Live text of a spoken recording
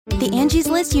The Angie's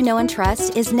List you know and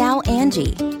trust is now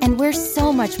Angie, and we're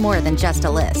so much more than just a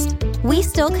list. We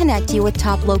still connect you with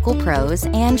top local pros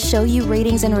and show you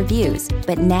ratings and reviews,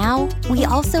 but now we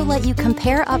also let you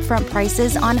compare upfront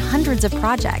prices on hundreds of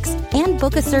projects and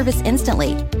book a service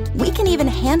instantly. We can even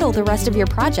handle the rest of your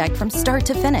project from start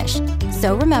to finish.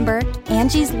 So remember,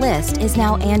 Angie's List is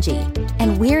now Angie,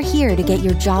 and we're here to get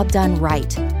your job done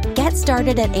right. Get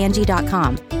started at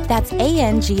Angie.com. That's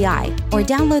ANGI, or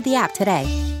download the app today.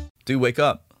 Dude, wake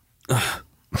up.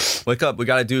 Wake up. We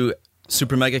got to do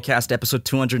Super Mega Cast episode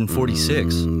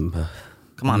 246.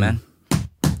 Come on, man.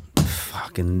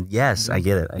 Fucking yes, I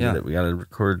get it. I Yeah. get it. We got to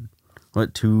record,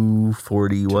 what,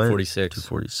 240 what? 246.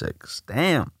 246.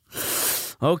 Damn.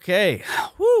 Okay.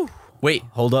 Woo. Wait.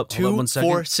 Hold up 1 second.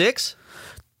 246?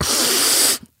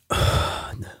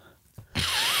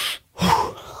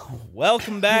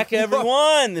 Welcome back,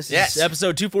 everyone. This Yes. is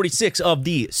episode 246 of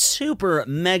the Super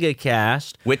Mega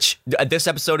Cast. Which, this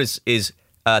episode is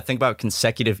think about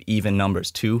consecutive even numbers.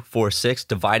 2, 4, 6.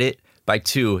 Divide it by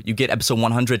 2. You get episode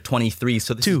 123.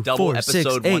 So this is double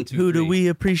episode 1, 2, 3. Who do we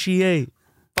appreciate?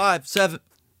 5, 7,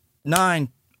 9,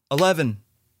 11.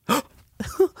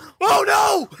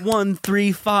 Oh, no! 1,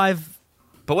 3, 5.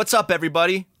 But what's up,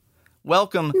 everybody?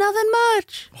 Welcome. Nothing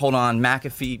much. Hold on,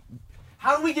 McAfee.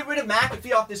 How do we get rid of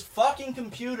McAfee off this fucking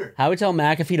computer? How we tell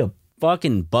McAfee to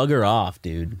fucking bugger off,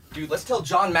 dude? Dude, let's tell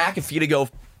John McAfee to go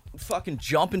fucking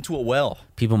jump into a well.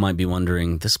 People might be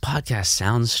wondering, this podcast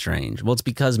sounds strange. Well, it's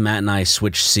because Matt and I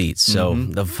switched seats, so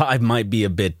the vibe might be a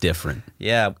bit different.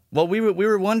 Yeah. Well, we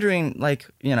were wondering, like,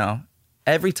 you know,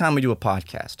 every time we do a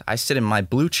podcast, I sit in my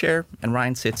blue chair and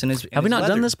Ryan sits in his Have we not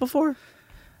leather. done this before?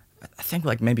 I think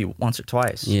like maybe once or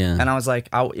twice. Yeah. And I was like,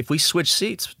 if we switch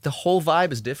seats, the whole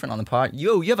vibe is different on the pod.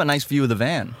 You have a nice view of the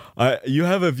van. You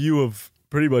have a view of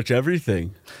pretty much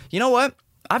everything. You know what?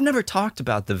 I've never talked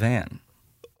about the van.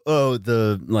 Oh,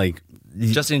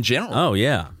 Just in general. Oh,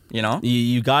 yeah. You know?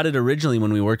 You got it originally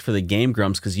when we worked for the Game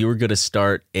Grumps because you were going to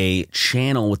start a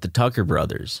channel with the Tucker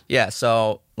brothers. Yeah,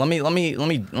 so let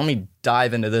me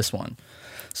dive into this one.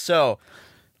 So,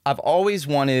 I've always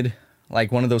wanted like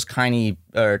one of those tiny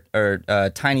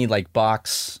tiny like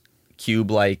box cube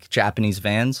like Japanese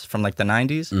vans from like the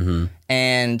 90s.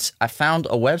 And I found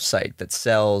a website that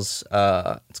sells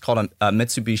it's called a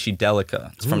Mitsubishi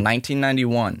Delica. It's from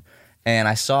 1991. And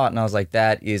I saw it and I was like,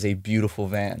 that is a beautiful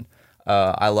van.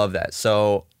 I love that.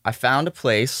 So I found a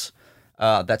place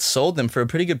that sold them for a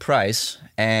pretty good price,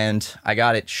 and I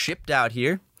got it shipped out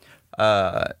here.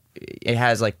 It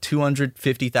has like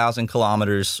 250,000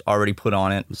 kilometers already put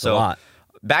on it. That's a lot.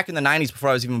 Back in the 90s, before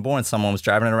I was even born, someone was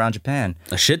driving it around Japan.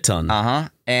 A shit ton.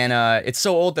 And it's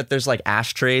so old that there's like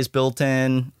ashtrays built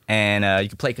in, and you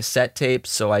can play cassette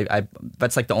tapes. So I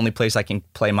that's like the only place I can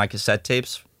play my cassette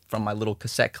tapes from my little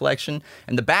cassette collection.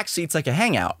 And the back seat's like a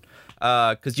hangout,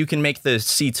 because you can make the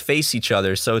seats face each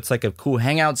other. So it's like a cool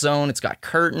hangout zone. It's got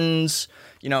curtains.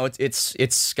 You know,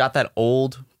 it's got that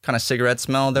old kind of cigarette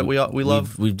smell that we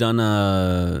love. We've done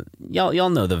y'all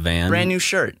know the van. Brand new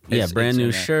shirt. Brand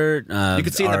new shirt. You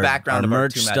can see in the background of our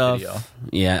merch 2 Mad stuff. video.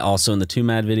 Yeah, also in the 2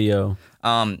 Mad video.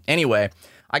 Anyway,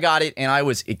 I got it and I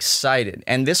was excited.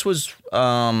 And this was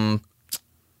 2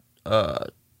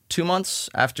 months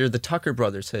after the Tucker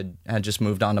brothers had just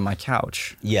moved onto my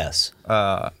couch. Yes.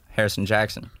 Harrison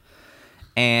Jackson.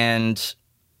 And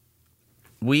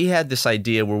we had this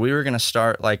idea where we were going to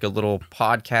start like a little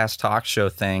podcast talk show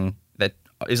thing that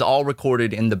is all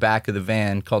recorded in the back of the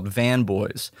van called Van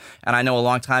Boys. And I know a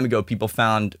long time ago people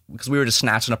found, because we were just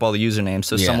snatching up all the usernames,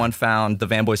 so someone found the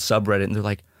Van Boys subreddit and they're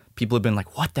like, people have been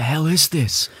like, what the hell is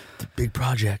this? The big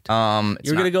project.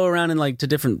 You're going to go around and like to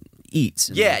different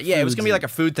eats. Yeah, it was going to be like a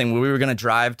food thing where we were going to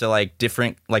drive to like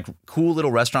different, like cool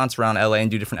little restaurants around LA and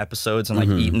do different episodes and like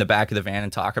eat in the back of the van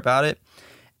and talk about it.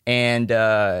 And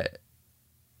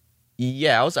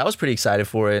yeah, I was pretty excited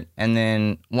for it. And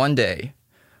then one day,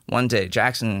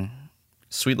 Jackson,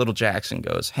 sweet little Jackson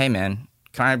goes, "Hey man,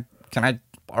 can I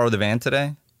borrow the van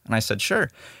today?" And I said,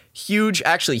 "Sure." Huge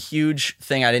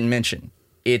thing I didn't mention.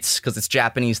 It's because it's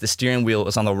Japanese. The steering wheel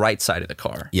is on the right side of the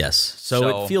car. Yes.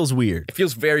 So it feels weird. It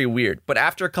feels very weird. But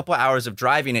after a couple of hours of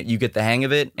driving it, you get the hang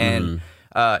of it. And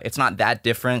it's not that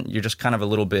different. You're just kind of a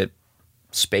little bit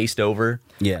spaced over.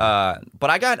 Yeah. But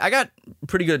I got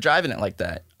pretty good at driving it like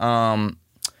that.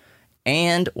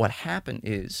 And what happened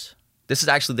is, this is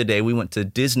actually the day we went to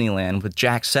Disneyland with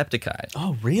Jacksepticeye.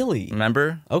 Oh, really?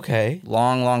 Remember? Okay.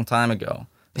 Long time ago.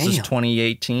 This is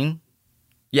 2018.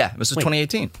 Yeah, this is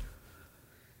 2018.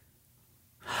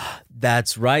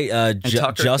 That's right.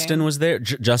 Justin came? was there.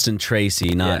 Justin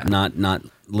Tracy, not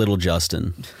little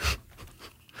Justin.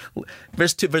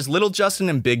 There's Little Justin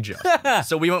and Big Justin.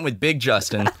 So we went with Big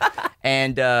Justin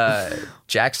and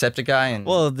Jacksepticeye and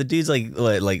Well, the dude's like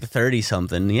 30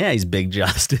 something. Yeah, he's Big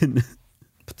Justin.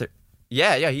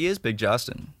 yeah, he is Big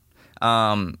Justin.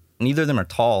 Neither of them are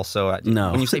tall, so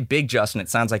No. when you say Big Justin, it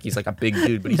sounds like he's like a big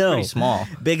dude, but he's No. pretty small.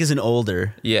 Big is an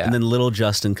older. Yeah. And then Little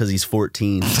Justin because he's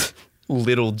 14.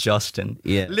 Little Justin.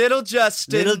 Yeah. Little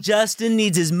Justin. Little Justin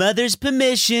needs his mother's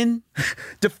permission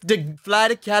to fly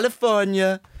to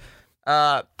California.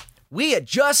 We had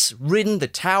just ridden the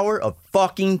Tower of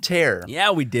fucking Terror. Yeah,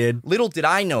 we did. Little did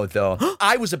I know, though,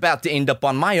 I was about to end up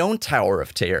on my own Tower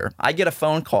of Terror. I get a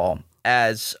phone call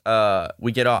as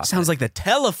we get off. Sounds like the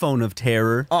telephone of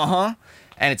terror. And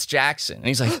it's Jackson. And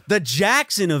he's like, The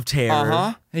Jackson of terror.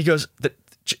 And he goes,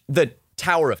 the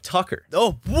Tower of Tucker.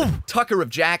 Oh, Tucker of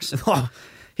Jackson.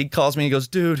 He calls me and he goes,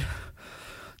 dude.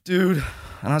 And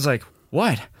I was like,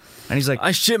 what? And he's like,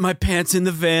 I shit my pants in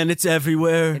the van. It's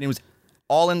everywhere. and it was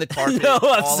all in the carpet. No,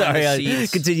 I'm all sorry. In the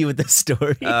seats. Continue with this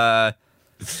story.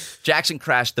 Jackson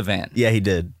crashed the van. yeah, he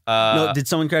did. No, did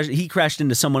someone crash? He crashed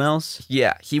into someone else?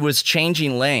 Yeah, he was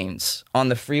changing lanes on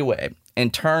the freeway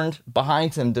and turned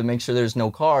behind him to make sure there's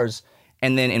no cars.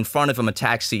 And then in front of him, a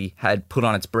taxi had put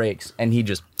on its brakes, and he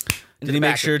just... Did he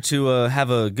make sure to have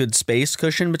a good space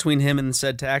cushion between him and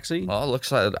said taxi? Well, it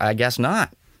looks like... I guess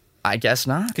not.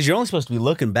 Because you're only supposed to be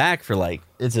looking back for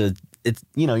it's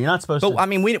you're not supposed But, to. I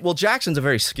mean, Jackson's a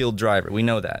very skilled driver. We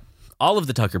know that. All of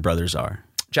the Tucker brothers are.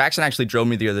 Jackson actually drove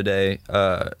me the other day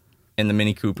in the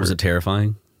Mini Cooper. Was it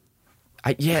terrifying?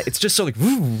 Yeah, it's just so like...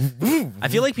 I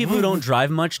feel like people who don't drive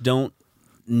much don't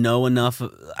know enough.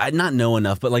 Not know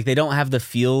enough, but like they don't have the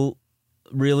feel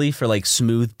really for like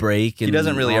smooth brake. And He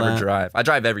doesn't really all ever that. drive. I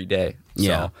drive every day. So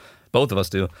Yeah. both of us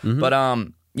do. But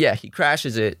yeah, he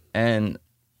crashes it, and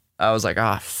I was like,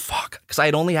 fuck. Because I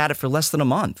had only had it for less than a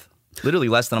month. Literally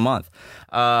less than a month.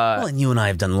 Well, and you and I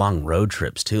have done long road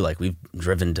trips too. Like we've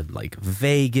driven to like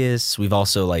Vegas. We've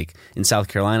also like in South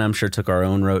Carolina, I'm sure took our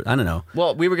own road. I don't know.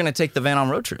 Well, we were going to take the van on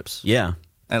road trips. Yeah.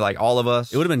 And like all of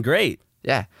us. It would have been great.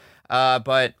 Yeah.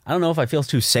 But I don't know if I feel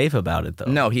too safe about it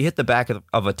though. no, he hit the back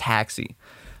of a taxi.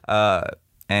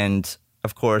 And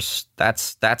of course,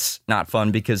 that's not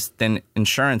fun because then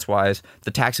insurance-wise,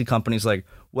 the taxi company's like,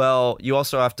 well, you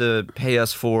also have to pay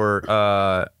us for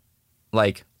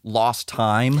like lost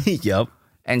time Yep.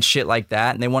 and shit like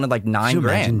that. And they wanted like Could you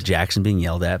imagine $9,000. Jackson being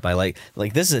yelled at by like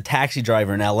this is a taxi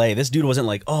driver in LA. This dude wasn't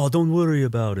like, oh, don't worry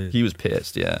about it. He was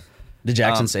pissed, yeah. Did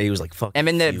Jackson say he was like, fuck? And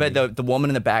then you. the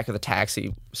woman in the back of the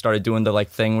taxi started doing the like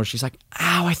thing where she's like,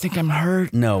 ow, I think I'm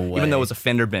hurt. No way. Even though it was a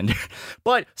fender bender.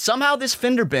 But somehow this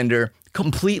fender bender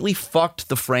completely fucked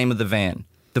the frame of the van.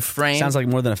 The frame Sounds like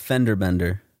more than a fender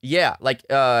bender. yeah, like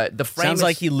the frame Sounds is,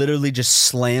 like he literally just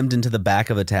slammed into the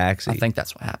back of a taxi. I think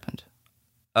that's what happened.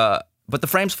 But the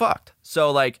frame's fucked.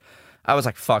 So like I was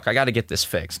like, fuck, I got to get this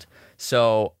fixed.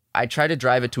 So I tried to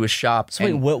drive it to a shop. So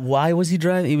wait, and- why was he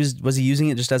driving? Was he using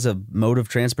it just as a mode of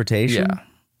transportation?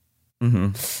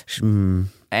 Yeah.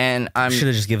 And I'm Should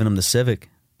have just given him the Civic.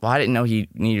 well, I didn't know he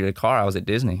needed a car. I was at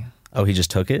Disney. Oh, he just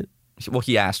took it? Well,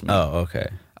 he asked me. Oh, okay.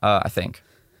 I think.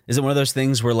 Is it one of those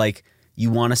things where like you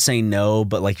want to say no,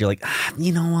 but like you're like,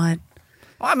 you know what?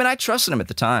 Well, I mean, I trusted him at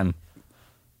the time.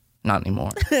 Not anymore.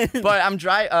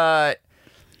 But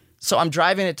so I'm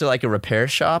driving it to like a repair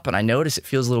shop, and I notice it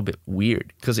feels a little bit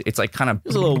weird because it's like kind of It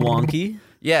was a little wonky.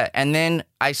 yeah. And then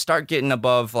I start getting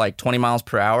above like 20 miles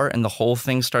per hour, and the whole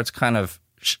thing starts kind of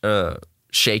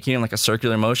shaking in like a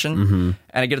circular motion.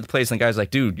 And I get to the place, and the guy's like,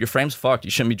 "Dude, your frame's fucked.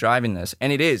 You shouldn't be driving this."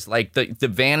 And it is like the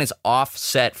van is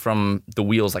offset from the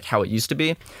wheels, like how it used to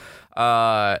be.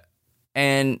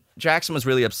 And Jackson was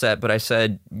really upset, but I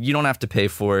said, "You don't have to pay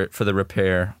for it for the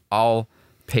repair. I'll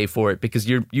pay for it because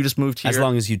you just moved here." As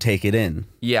long as you take it in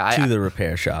Yeah, to the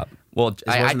repair shop. Well,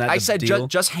 Wasn't that I the said deal?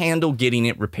 just handle getting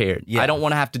it repaired. Yeah. I don't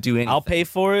want to have to do anything. I'll pay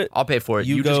for it. I'll pay for it.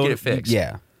 You just get it fixed.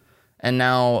 Yeah. And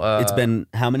now It's been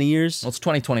how many years? well, it's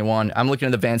 2021. I'm looking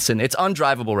at the van sitting. It's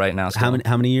undrivable right now. Still.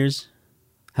 How many years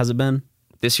has it been?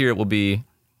 This year it will be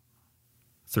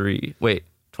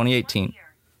 2018.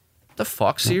 The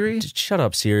fuck, Siri? Just shut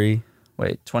up, Siri.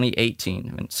 Wait,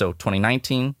 2018. And so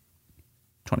 2019,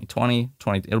 2020,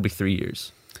 it'll be 3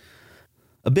 years.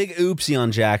 A big oopsie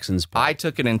on Jackson's part. I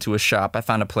took it into a shop. I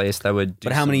found a place that would do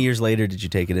But how some- many years later did you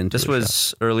take it into? This a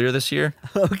was earlier this year.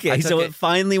 shop? Okay, I so took it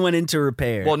finally went into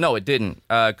repair. Well, no, it didn't,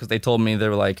 because they told me, they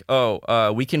were like,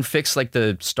 "Oh, we can fix like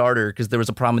the starter because there was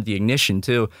a problem with the ignition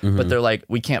too." But they're like,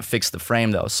 "We can't fix the frame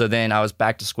though." So then I was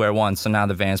back to square one. So now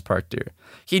the van's parked here.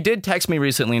 He did text me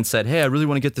recently and said, "Hey, I really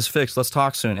want to get this fixed. Let's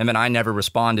talk soon." And then I never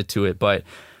responded to it, but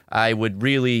I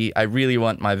really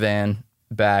want my van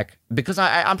back because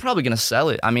I'm probably gonna sell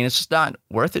it. I mean, it's just not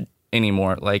worth it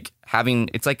anymore. Like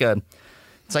it's like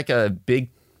a big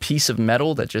piece of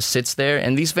metal that just sits there,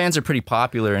 and these vans are pretty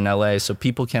popular in LA, so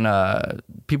people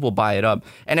buy it up.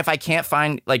 And if I can't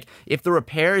find, like, if the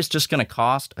repair is just gonna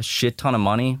cost a shit ton of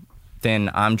money,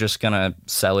 then I'm just gonna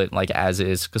sell it like as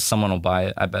is, because someone will buy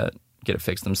it, I bet, get it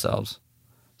fixed themselves.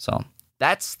 So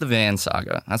that's the van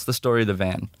saga. That's the story of the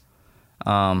van.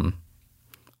 I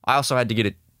also had to get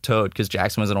it towed because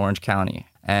Jackson was in Orange County,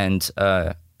 and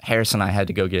Harris and I had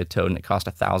to go get it towed, and it cost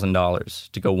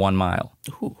 $1,000 to go 1 mile.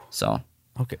 Ooh. So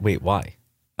Okay, wait, why?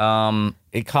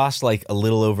 It cost like a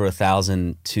little over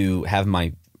 $1,000 to have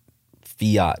my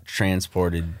Fiat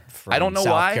transported from I don't know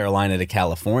South why. Carolina to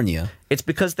California. it's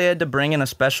because they had to bring in a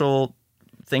special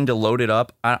thing to load it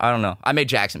up. I don't know. I made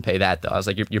Jackson pay that though. I was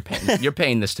like, you're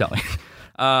paying this towing.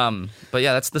 But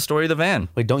yeah, that's the story of the van.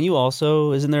 Wait, don't you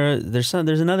also? Isn't there's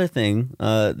another thing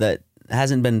that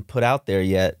hasn't been put out there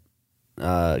yet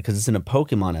because it's in a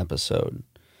Pokemon episode.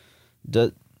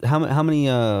 How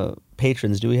many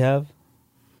patrons do we have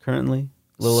currently?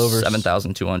 A little over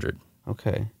 7,200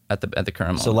 Okay, at the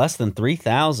current moment. so less than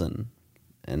 3,000.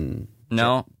 And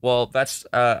No, well, that's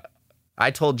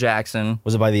I told Jackson.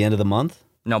 was it by the end of the month?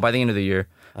 No, by the end of the year.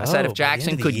 I said Oh, if by the end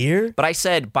Jackson of the could, year? but I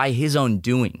said by his own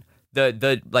doing.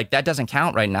 The like that doesn't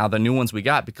count right now. The new ones we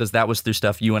got, because that was through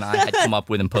stuff you and I had come up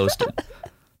with and posted.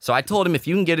 So I told him, if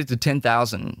you can get it to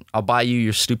 10,000, I'll buy you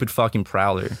your stupid fucking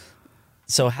Prowler.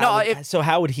 So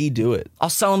how would he do it? I'll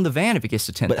sell him the van if it gets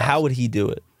to 10,000. But how would he do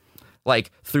it?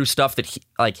 Like through stuff that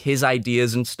like his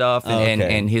ideas and stuff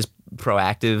and his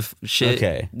proactive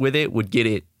shit with it would get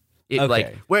it.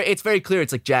 Like where it's very clear,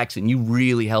 it's like, Jackson, you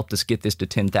really helped us get this to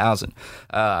 10,000.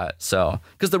 So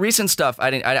because the recent stuff, I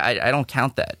don't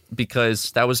count that,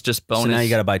 because that was just bonus. So now you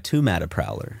got to buy two Mad a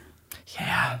Prowler.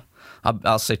 Yeah,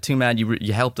 I'll say, Too Mad,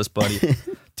 you helped us, buddy.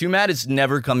 Too Mad is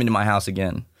never coming to my house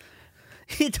again.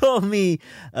 He told me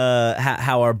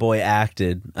how our boy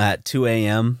acted at 2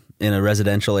 a.m. in a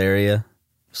residential area.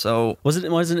 So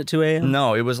Wasn't it 2 a.m.?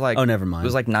 no, it was like, Oh, never mind. It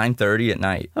was like 9:30 at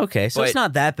night. Okay, so But- it's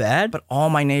not that bad. But all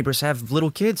my neighbors have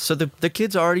little kids, so the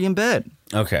kids are already in bed.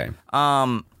 Okay.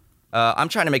 I'm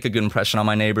trying to make a good impression on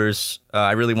my neighbors.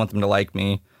 I really want them to like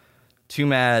me. Too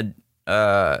Mad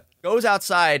goes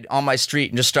outside on my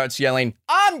street and just starts yelling,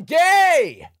 "I'm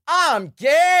gay! I'm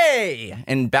gay!"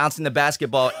 and bouncing the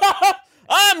basketball.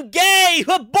 I'm gay,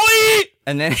 boy!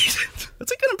 And then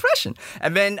that's a good impression.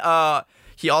 And then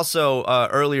he also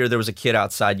earlier there was a kid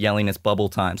outside yelling, "It's bubble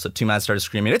time." So Too Mad started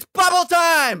screaming, "It's bubble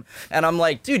time!" And I'm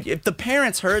like, dude, if the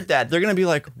parents heard that, they're gonna be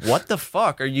like, "What the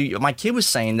fuck are you?" My kid was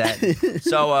saying that.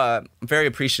 So I'm very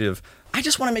appreciative. I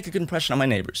just want to make a good impression on my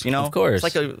neighbors, you know? Of course.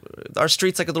 It's like our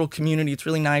street's like a little community. It's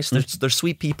really nice. They're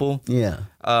sweet people. Yeah.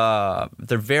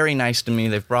 They're very nice to me.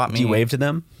 They've brought me. Do you wave to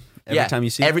them every time you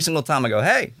see every them? single time I go,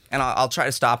 "Hey," and I'll try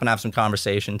to stop and have some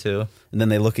conversation too. And then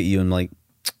they look at you and like,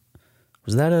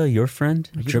 was that your friend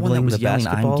dribbling the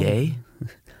basketball? I'm gay.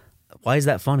 Why is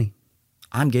that funny?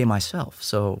 I'm gay myself,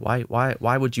 so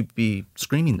why would you be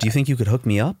screaming that? Do you think you could hook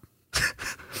me up?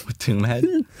 With Too Mad?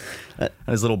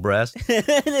 His little breast.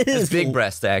 His big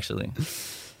breast, actually.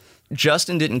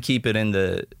 Justin didn't keep it in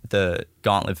the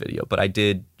gauntlet video, but I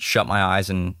did shut my eyes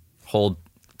and hold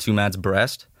Too Mad's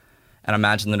breast and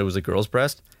imagine that it was a girl's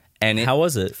breast. And How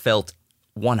was it? Felt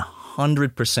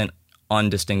 100%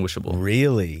 undistinguishable.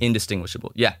 Really?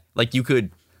 Indistinguishable. Yeah. Like you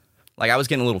could, like I was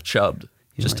getting a little chubbed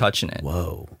just touching it.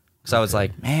 Whoa. So I was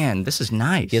like, man, this is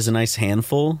nice. He has a nice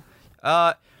handful.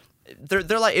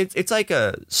 They're like it's like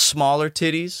a smaller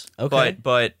titties, Okay.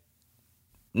 but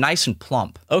nice and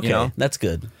plump. Okay, you know? that's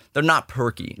good. They're not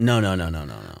perky. No.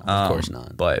 Of course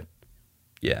not. But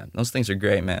yeah, those things are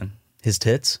great, man. His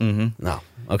tits? Mm-hmm. No.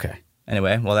 Okay.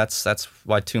 Anyway, well that's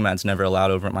why Too Mad's never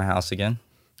allowed over at my house again.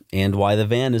 And why the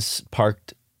van is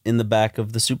parked in the back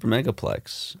of the Super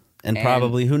Megaplex. And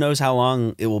probably, who knows how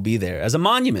long it will be there as a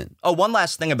monument. Oh, one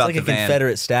last thing about It's like the a van.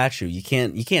 Confederate statue. You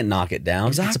can't knock it down.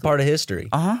 Exactly. It's a part of history.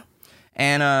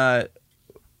 And I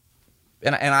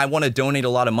want to donate a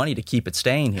lot of money to keep it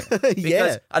staying here.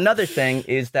 Because another thing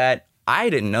is that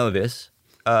I didn't know this.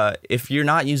 If you're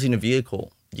not using a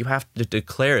vehicle, you have to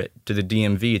declare it to the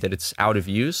DMV that it's out of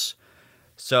use.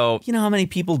 So You know how many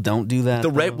people don't do that?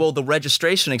 the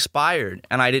registration expired,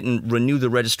 and I didn't renew the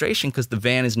registration because the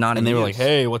van is not in and they were use. like,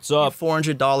 "Hey, what's up?"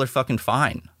 $400 fucking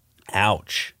fine.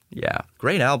 Ouch. Yeah,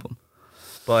 great album,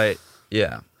 but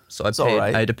yeah. So I paid. all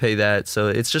right. I had to pay that. So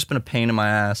it's just been a pain in my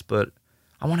ass, but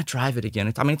I want to drive it again.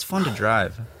 It's fun to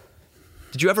drive.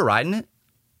 Did you ever ride in it?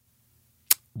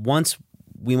 Once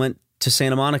we went to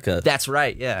Santa Monica. That's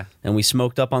right, yeah. And we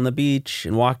smoked up on the beach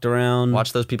and walked around.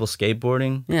 Watch those people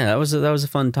skateboarding. Yeah, that was a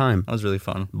fun time. That was really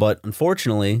fun. But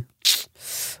unfortunately,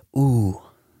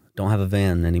 don't have a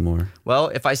van anymore. Well,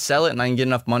 if I sell it and I can get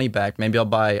enough money back, maybe I'll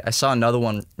buy. I saw another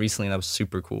one recently that was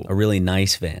super cool. A really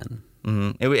nice van.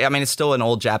 Mm-hmm. It's still an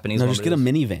old Japanese one. No, just get a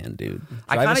minivan, dude.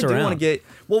 I kind of do want to get.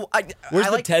 Well, Where's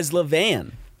I the Tesla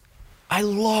van? I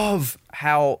love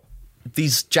how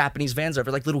these Japanese vans are.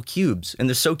 They're like little cubes, and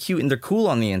they're so cute, and they're cool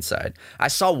on the inside. I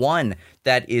saw one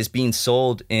that is being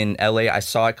sold in LA. I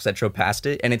saw it because I drove past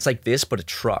it, and it's like this, but a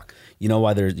truck. You know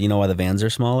why the vans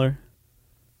are smaller?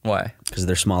 Why? Because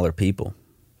they're smaller people.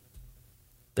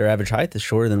 Their average height is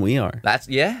shorter than we are.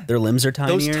 Their limbs are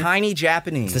tinier. Those tiny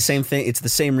Japanese. It's the same thing. It's the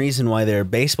same reason why their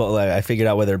baseball. Like, I figured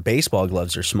out why their baseball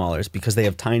gloves are smaller. It's because they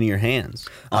have tinier hands.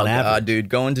 On average, dude,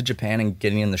 going to Japan and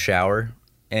getting in the shower,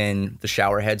 and the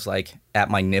shower head's like at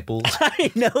my nipples.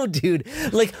 I know, dude.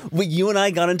 Like, you and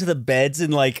I got into the beds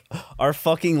and like our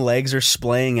fucking legs are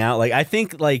splaying out. Like, I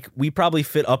think like we probably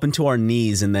fit up into our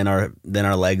knees and then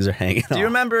our legs are hanging. Do you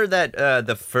remember that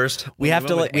the first we have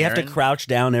to crouch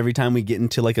down every time we get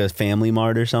into like a Family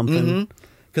Mart or something?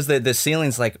 Because the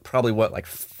ceiling's like probably what, like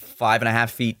 5.5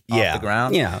 feet off the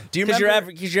ground. Yeah. Do you remember?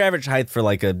 Because your average height for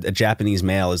like a Japanese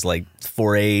male is like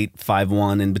 4'8",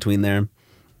 5'1", in between there.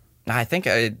 I think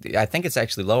it's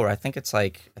actually lower. I think it's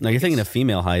like. No, you're thinking of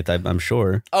female height. I'm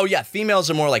sure. Oh yeah, females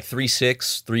are more like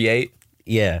 3'6", 3'8".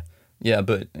 Yeah. Yeah,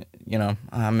 but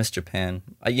I miss Japan.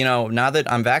 Now that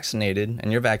I'm vaccinated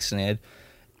and you're vaccinated,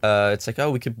 it's like,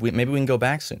 maybe we can go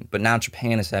back soon. But now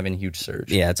Japan is having a huge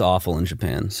surge. Yeah, it's awful in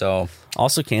Japan. So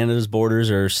also Canada's borders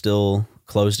are still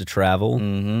closed to travel.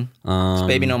 So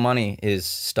Baby No Money is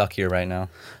stuck here right now.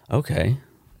 Okay.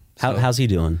 How's he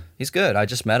doing? He's good. I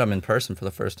just met him in person for the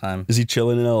first time. Is he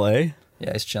chilling in LA?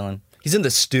 Yeah, he's chilling. He's in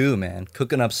the stew, man,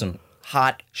 cooking up some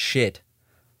hot shit.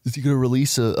 Is he gonna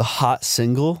release a hot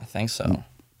single? I think so.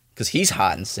 Because he's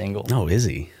hot and single. Oh, is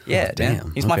he? Yeah, oh, damn.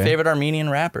 Man. He's my favorite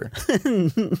Armenian rapper. Do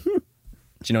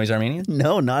you know he's Armenian?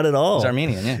 No, not at all. He's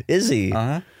Armenian, yeah. Is he?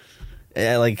 Uh-huh.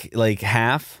 Like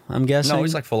half, I'm guessing? No,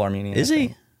 he's like full Armenian. Is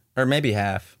he? Or maybe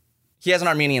half. He has an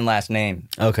Armenian last name.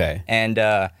 Okay. And,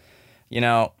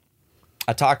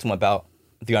 I talked to him about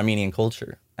the Armenian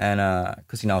culture. And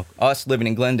because, us living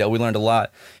in Glendale, we learned a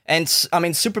lot. And, I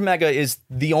mean, Super Mega is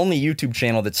the only YouTube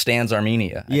channel that stands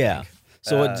Armenia. I think.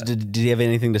 So did he have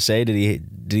anything to say? Did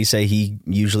he say he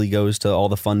usually goes to all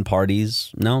the fun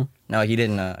parties? No? No, he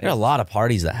didn't. There are a lot of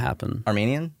parties that happen.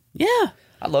 Armenian? Yeah.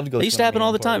 I'd love to go. They used to happen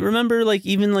all the time. Remember, like,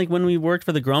 even like when we worked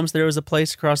for the Grumps, there was a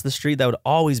place across the street that would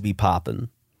always be popping.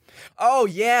 Oh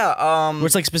yeah, where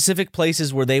it's like specific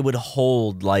places where they would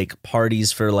hold like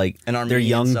parties for like their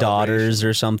young daughters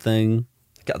or something.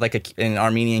 Like an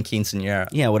Armenian quinceañera.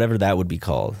 Yeah, whatever that would be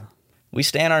called. We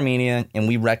stand Armenia and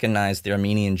we recognize the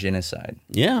Armenian genocide.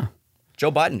 Yeah,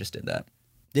 Joe Biden just did that.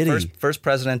 Did he? First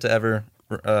president to ever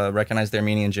recognize the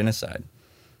Armenian genocide.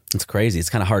 It's crazy. It's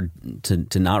kind of hard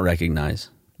to not recognize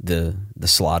the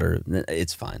slaughter.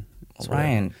 It's fine.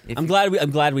 Ryan, I'm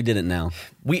glad we did it now.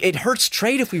 It hurts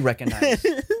trade if we recognize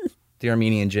the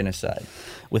Armenian genocide.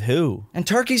 With who? And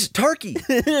Turkey.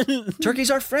 Turkey's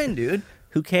our friend, dude.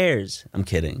 Who cares? I'm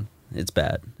kidding. It's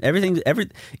bad. Everything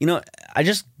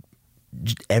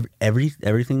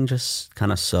just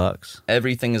kind of sucks.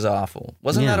 Everything is awful.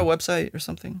 Wasn't that a website or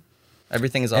something?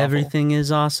 Everything is awful. Everything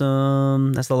is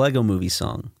awesome. That's the Lego Movie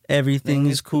song. Everything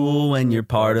is cool when you're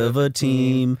part of a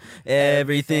team.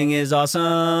 Everything is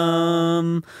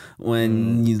awesome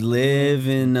when you live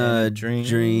in a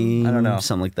dream. I don't know.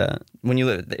 Something like that. When you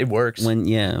live, it works. When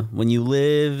you're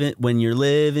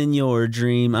living your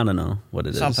dream. I don't know what it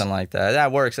is. Something like that.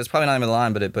 That works. That's probably not even the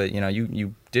line, but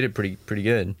you did it pretty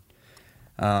good.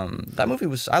 That movie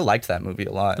I liked that movie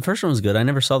a lot. The first one was good. I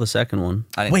never saw the second one.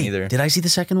 I didn't either. Did I see the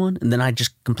second one? And then I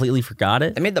just completely forgot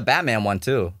it? They made the Batman one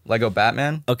too. Lego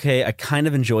Batman. Okay, I kind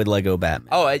of enjoyed Lego Batman.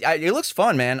 Oh, it looks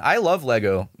fun, man. I love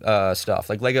Lego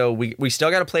stuff. Like Lego, we still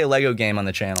got to play a Lego game on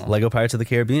the channel. Lego Pirates of the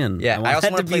Caribbean. Yeah, I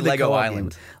also want to play Lego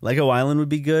Island. Lego Island would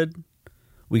be good.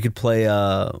 We could play,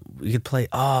 oh,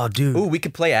 dude. Ooh, we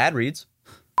could play ad reads.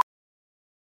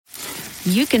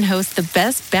 You can host the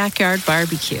best backyard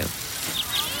barbecue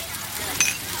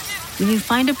when you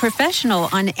find a professional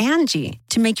on Angie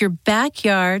to make your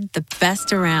backyard the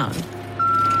best around.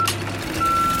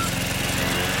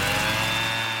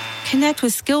 Connect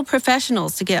with skilled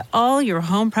professionals to get all your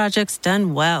home projects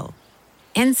done well.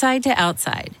 Inside to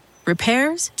outside,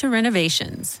 repairs to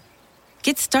renovations.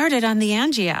 Get started on the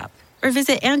Angie app or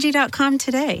visit Angie.com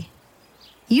today.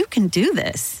 You can do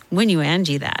this when you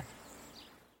Angie that.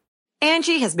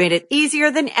 Angie has made it easier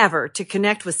than ever to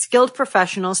connect with skilled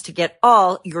professionals to get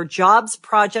all your jobs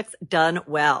projects done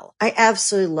well. I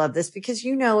absolutely love this because,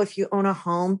 if you own a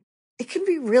home, it can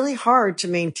be really hard to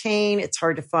maintain. It's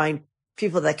hard to find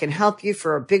people that can help you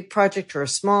for a big project or a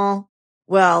small.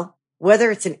 Well, whether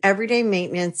it's in everyday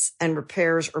maintenance and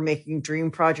repairs or making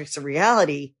dream projects a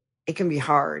reality, it can be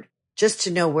hard just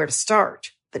to know where to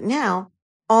start. But now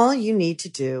all you need to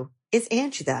do is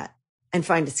Angie that and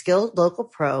find a skilled local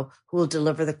pro who will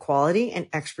deliver the quality and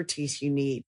expertise you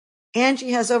need.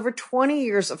 Angie has over 20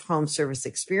 years of home service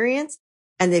experience,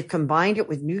 and they've combined it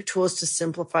with new tools to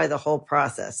simplify the whole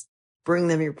process. Bring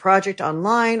them your project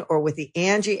online or with the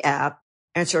Angie app,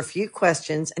 answer a few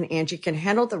questions, and Angie can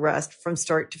handle the rest from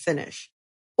start to finish.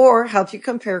 Or help you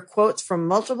compare quotes from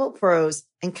multiple pros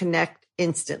and connect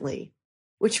instantly,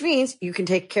 which means you can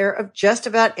take care of just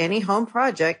about any home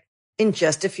project in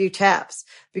just a few taps.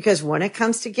 Because when it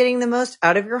comes to getting the most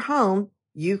out of your home,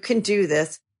 you can do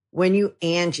this when you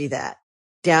Angie that.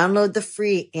 Download the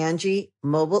free Angie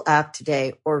mobile app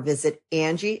today or visit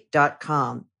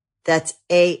Angie.com. That's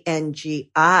ANGI.com.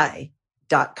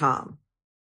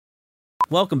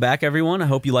 Welcome back, everyone. I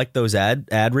hope you liked those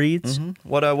ad reads. Mm-hmm.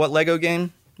 What Lego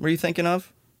game were you thinking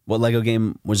of? What Lego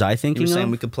game was I thinking You were saying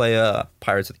of? we could play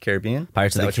Pirates of the Caribbean.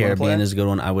 Pirates of the Caribbean is a good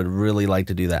one. I would really like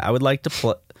to do that. I would like to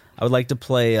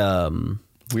play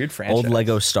Weird franchise. old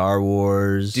Lego Star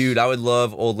Wars. Dude, I would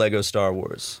love old Lego Star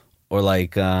Wars. Or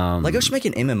like Lego should make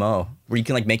an MMO where you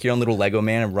can like make your own little Lego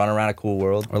man and run around a cool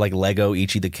world. Or like Lego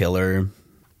Ichi the Killer.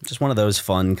 Just one of those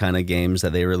fun kind of games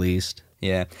that they released.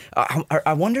 Yeah.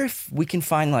 I wonder if we can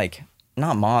find like,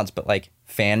 not mods, but like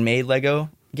fan-made Lego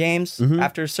games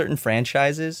after certain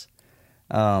franchises.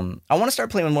 I want to start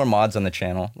playing with more mods on the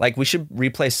channel. Like, we should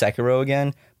replay Sekiro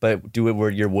again, but do it where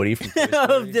you're Woody from Toy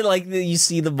Story. Like, you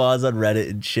see the mods on Reddit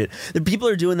and shit. The people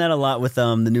are doing that a lot with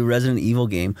the new Resident Evil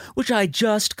game, which I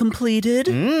just completed.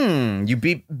 You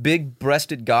beat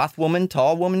big-breasted goth woman,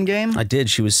 tall woman game? I did.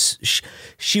 She was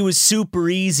super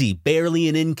easy, barely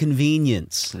an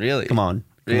inconvenience. Really? Come on.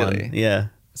 Really? Yeah.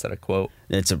 Is that a quote?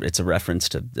 It's a reference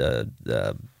to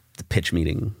the pitch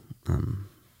meeting.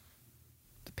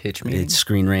 Pitch meeting?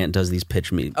 Screen Rant does these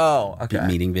pitch meeting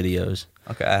videos.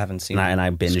 Okay, I haven't seen and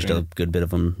I binged a good bit of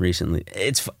them recently.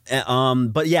 It's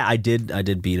but yeah, I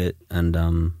did beat it,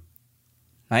 and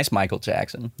nice Michael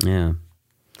Jackson. Yeah.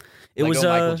 It was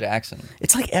Michael Jackson.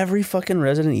 It's like every fucking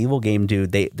Resident Evil game,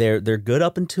 dude. They're good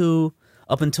up until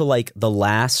like the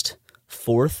last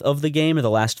fourth of the game, or the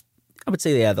last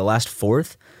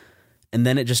fourth, and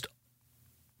then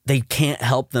they can't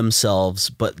help themselves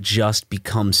but just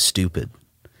become stupid.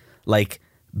 Like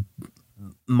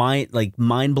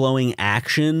mind-blowing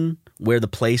action where the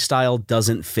play style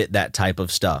doesn't fit that type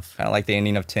of stuff. Kind of like the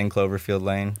ending of 10 Cloverfield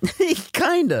Lane.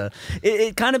 Kinda.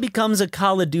 It kind of becomes a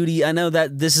Call of Duty. I know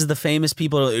that this is the famous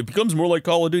people. It becomes more like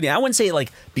Call of Duty. I wouldn't say it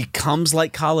like becomes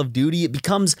like Call of Duty. It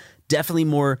becomes definitely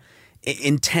more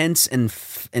intense and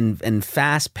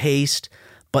fast-paced.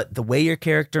 But the way your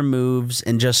character moves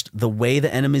and just the way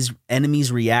the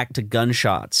enemies react to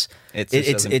gunshots,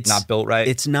 it's not built right.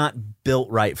 It's not built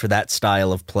right for that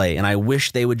style of play. And I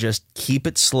wish they would just keep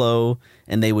it slow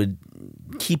and they would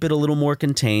keep it a little more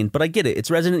contained. But I get it.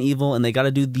 It's Resident Evil and they got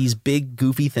to do these big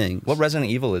goofy things. What Resident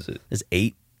Evil is it? It's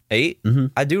 8. 8? Mm-hmm.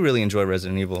 I do really enjoy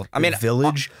Resident Evil. I mean,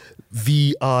 Village,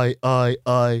 VIII.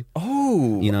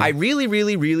 Oh, you know? I really,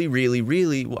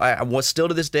 I was still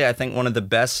to this day, I think one of the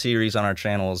best series on our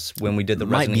channels when we did the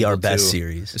Resident Evil 2. Might be our best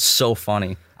series. It's so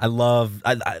funny. I love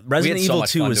Resident Evil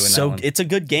 2 is so. It's a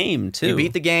good game too. You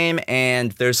beat the game,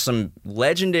 and there's some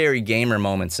legendary gamer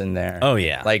moments in there. Oh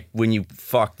yeah, like when you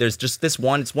there's just this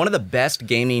one. It's one of the best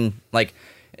gaming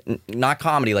not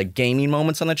comedy, like gaming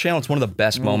moments on the channel. It's one of the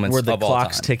best moments where the of all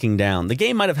clock's time. Ticking down. The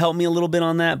game might have helped me a little bit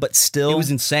on that, but still, it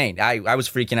was insane. I was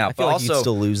freaking out. I feel but like also, you'd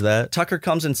still lose that. Tucker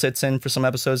comes and sits in for some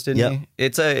episodes, didn't he?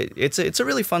 It's a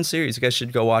really fun series. You guys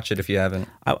should go watch it if you haven't.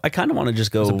 I kind of want to just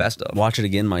go best of. Watch it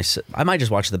again. I might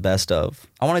just watch the best of.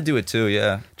 I want to do it too.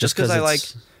 Yeah, just because I like.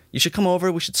 You should come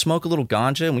over. We should smoke a little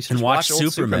ganja and we should watch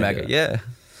Super Mega. Yeah,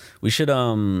 we should.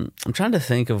 I'm trying to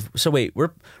think of. So wait, we're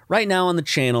right now on the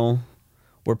channel.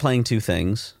 We're playing two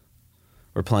things.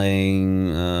 We're playing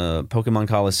Pokemon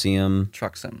Coliseum,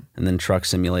 Truck Sim, and then Truck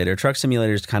Simulator. Truck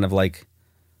Simulator is kind of like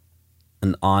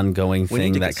an ongoing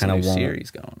thing that kind of won't. Series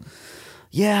going.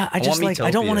 Yeah, I just I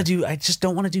don't want to do. I just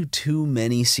don't want to do too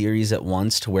many series at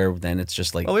once to where then it's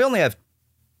just like. Well, we only have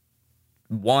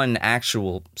one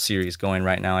actual series going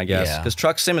right now, I guess, because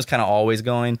Truck Sim is kind of always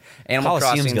going. Animal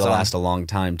Coliseum's gonna last a long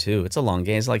time too. It's a long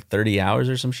game. It's like 30 hours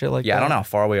or some shit like that. Yeah, I don't know how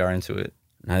far we are into it.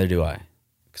 Neither do I.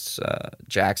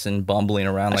 Jackson bumbling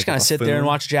around. I like just kind a of sit there buffoon. and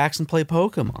watch Jackson play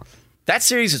Pokemon. That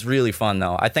series is really fun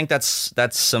though. I think that's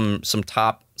some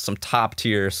top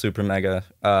tier super mega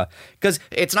because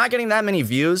it's not getting that many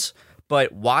views.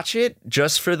 But watch it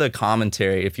just for the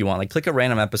commentary if you want. Like, click a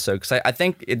random episode because I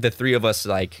think the three of us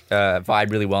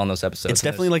vibe really well in those episodes. It's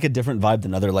definitely like a different vibe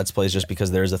than other Let's Plays just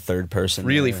because there's a third person.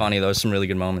 Really there. funny. Those some really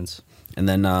good moments. And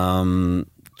then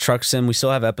Truck Sim, we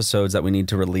still have episodes that we need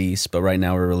to release, but right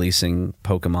now we're releasing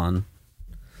Pokemon.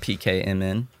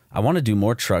 PKMN. I want to do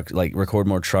more record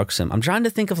more Truck Sim. I'm trying to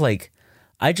think of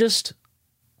I just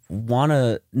want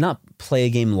to not play a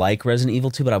game like Resident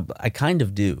Evil 2, but I kind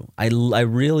of do. I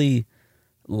really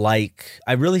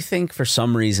think for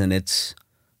some reason it's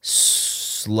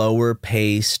slower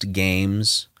paced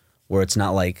games where it's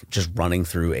not like just running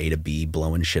through A to B,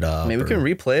 blowing shit up. Maybe we can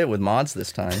replay it with mods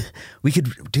this time. We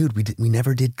could, dude. We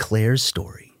never did Claire's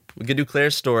story. We could do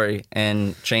Claire's story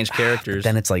and change characters.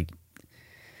 Then it's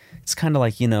kind of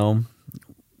like,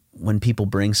 when people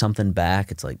bring something back,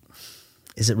 it's like,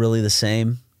 is it really the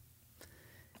same?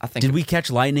 I think. Did we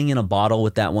catch lightning in a bottle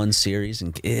with that one series?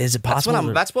 And is it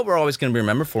possible? That's what we're always going to be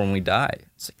remembered for when we die.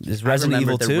 Is Resident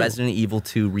Evil 2. The Resident Evil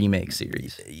 2 remake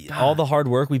series. All the hard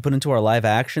work we put into our live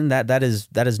action, that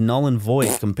is null and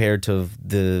void compared to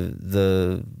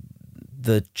the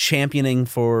championing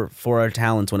for our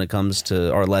talents when it comes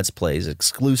to our Let's Plays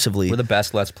exclusively. We're the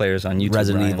best Let's Players on YouTube.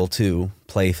 Resident Ryan. Evil 2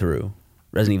 playthrough.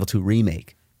 Resident Evil 2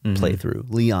 remake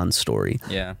playthrough. Leon's story.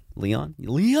 Yeah.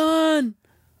 Leon!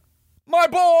 My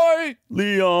boy!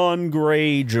 Leon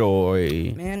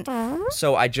Greyjoy. Man.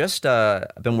 So I just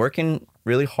been working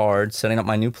really hard setting up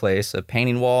my new place,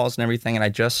 painting walls and everything, and I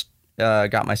just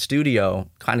got my studio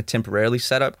kind of temporarily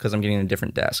set up because I'm getting a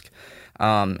different desk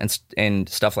and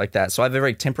stuff like that. So I have a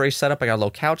very temporary setup. I got a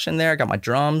little couch in there, got my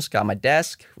drums, got my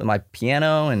desk with my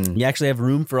piano, and You actually have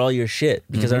room for all your shit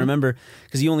because I remember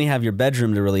because you only have your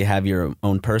bedroom to really have your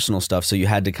own personal stuff, so you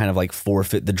had to kind of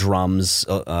forfeit the drums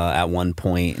at one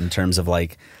point in terms of a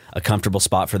comfortable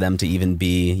spot for them to even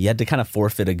be. You had to kind of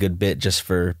forfeit a good bit just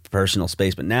for personal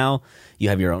space, but now you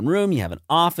have your own room, you have an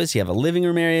office, you have a living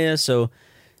room area, so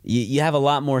you have a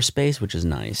lot more space, which is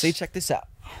nice. see, check this out.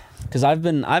 Because I've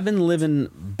been living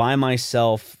by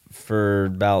myself for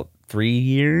about 3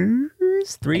 years.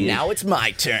 And now it's my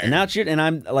turn. And now it's your, and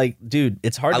I'm like, dude,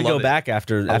 it's hard to go back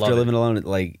after love living alone.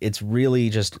 It's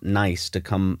really just nice to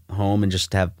come home and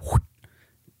just have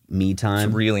me time.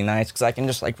 It's really nice because I can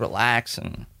just relax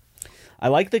and. I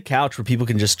like the couch where people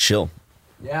can just chill.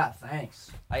 Yeah,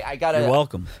 thanks. I got it. You're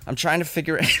welcome. I'm trying to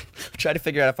figure out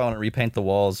if I want to repaint the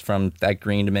walls from that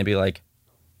green to maybe I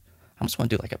just want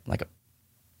to do like a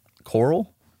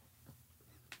coral.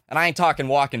 And I ain't talking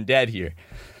Walking Dead here.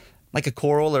 Like a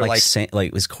coral or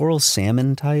is coral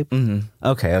salmon type? Mm-hmm.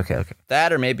 Okay.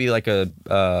 that, or maybe like a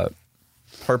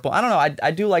purple. I don't know.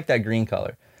 I do like that green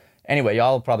color. Anyway,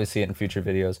 y'all will probably see it in future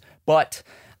videos. But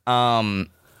I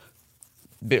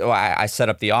set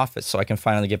up the office so I can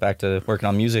finally get back to working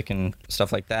on music and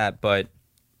stuff like that. But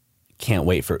Can't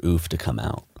wait for Oof to come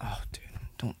out. oh, dude,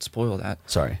 don't spoil that.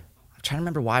 Sorry. I'm trying to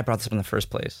remember why I brought this up in the first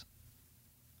place.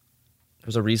 There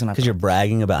was a reason I Because you're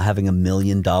bragging about having $1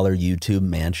 million YouTube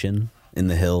mansion in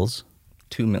the hills.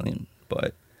 2 million,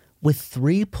 but With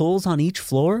 3 pools on each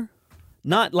floor?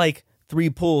 Not 3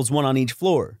 pools, 1 on each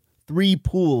floor. 3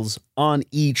 pools on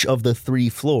each of the 3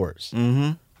 floors.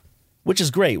 Mm-hmm. Which is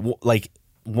great.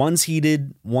 One's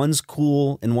heated, one's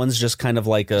cool, and one's just kind of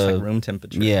like it's like room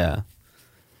temperature. Yeah.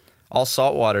 All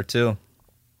salt water too.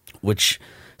 Which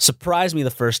surprised me the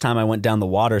first time I went down the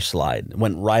water slide. It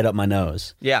went right up my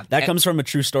nose. Yeah. That comes from a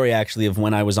true story, actually, of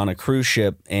when I was on a cruise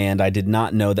ship, and I did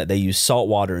not know that they use salt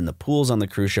water in the pools on the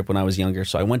cruise ship when I was younger.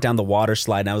 So I went down the water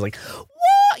slide, and I was like, what?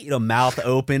 Mouth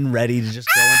open, ready to just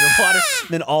go underwater.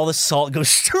 Then all the salt goes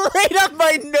straight up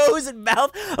my nose and mouth.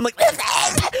 I'm like...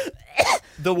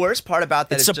 The worst part about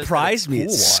that It is just that surprised me. It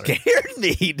it's cool water. scared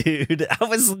me, dude. I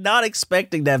was not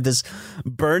expecting to have this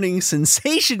burning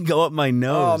sensation go up my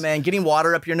nose. Oh man, getting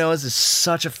water up your nose is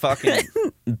such a fucking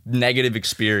negative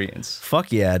experience.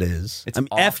 Fuck yeah, it is. It's F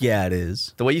awful. yeah, it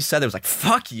is. The way you said it was like,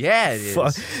 fuck yeah, it is.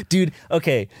 Fuck. Dude,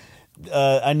 okay.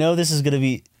 I know this is going to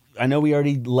be... I know we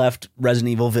already left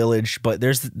Resident Evil Village, but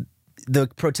there's the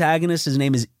protagonist. His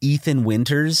name is Ethan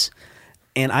Winters.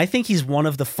 And I think he's one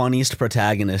of the funniest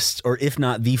protagonists, or if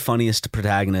not the funniest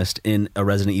protagonist in a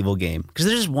Resident Evil game. Because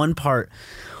there's just one part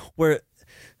where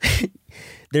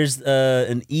there's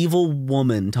an evil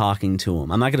woman talking to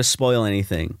him. I'm not going to spoil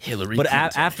anything. Hillary but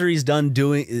Clinton. after he's done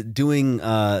doing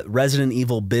Resident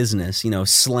Evil business,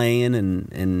 slaying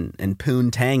and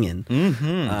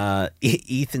poontanging,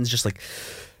 Ethan's just like,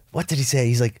 what did he say?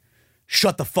 He's like,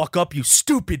 shut the fuck up, you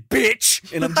stupid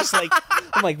bitch. And I'm just like,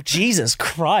 Jesus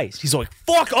Christ. He's like,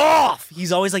 fuck off.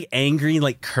 He's always like angry and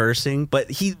like cursing. But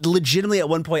he legitimately at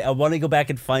one point, I want to go back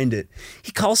and find it.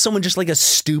 He calls someone just like a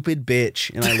stupid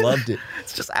bitch. And I loved it.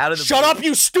 It's just out of the Shut up,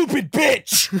 you stupid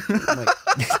bitch.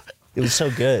 It was so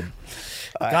good.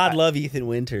 God love Ethan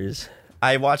Winters.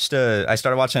 I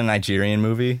started watching a Nigerian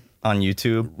movie on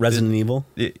YouTube. Resident Evil?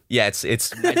 Yeah, it's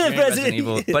Nigerian Resident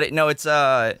Evil. But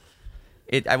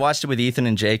I watched it with Ethan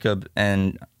and Jacob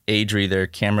and Adri, their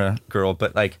camera girl.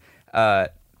 But like,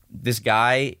 this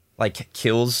guy like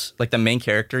kills like the main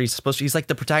character. He's like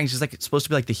the protagonist. He's like supposed to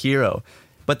be like the hero.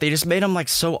 But they just made him like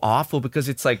so awful because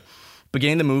it's like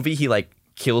beginning of the movie, he like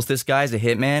kills this guy as a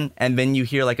hitman, and then you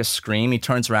hear like a scream. He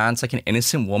turns around, it's like an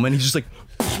innocent woman. He's just like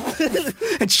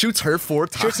and shoots her 4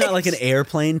 times. Sure, it's not like an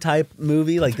airplane type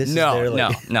movie. Like this.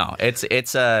 No.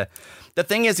 It's the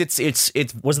thing is, it's.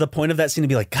 Was the point of that scene to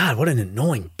be like, God, what an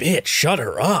annoying bitch? Shut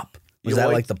her up. Was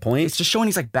that like the point? It's just showing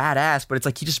he's like badass, but it's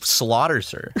like he just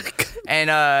slaughters her,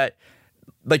 and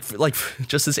like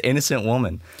just this innocent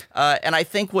woman. And I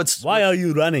think why are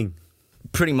you running?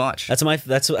 Pretty much. I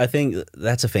think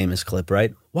that's a famous clip,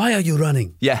 right? Why are you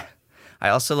running? Yeah. I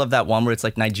also love that one where it's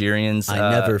like Nigerians. I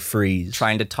never freeze.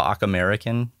 Trying to talk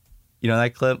American. You know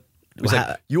that clip? It was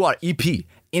like, you are EP,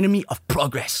 enemy of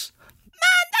progress.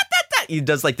 He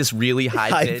does like this really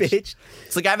high pitch.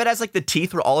 It's the guy that has like the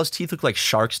teeth where all his teeth look like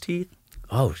shark's teeth.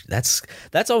 Oh, that's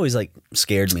always like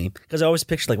scared me because I always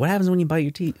picture like what happens when you bite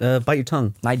your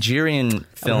tongue. Nigerian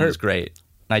film is great.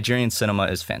 Nigerian cinema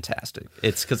is fantastic.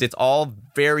 It's because it's all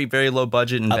very, very low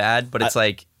budget and bad, but it's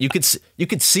like you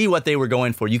could see what they were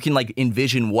going for. You can like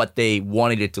envision what they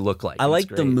wanted it to look like. I like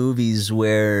the movies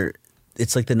where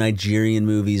it's like the Nigerian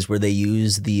movies where they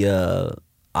use the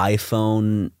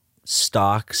iPhone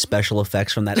stock special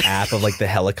effects from that app of like the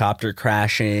helicopter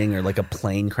crashing or like a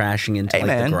plane crashing into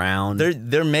the ground.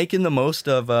 They're making the most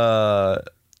of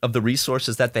the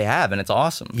resources that they have, and it's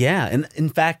awesome. Yeah, and in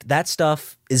fact, that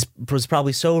stuff was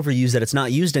probably so overused that it's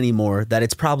not used anymore, that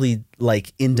it's probably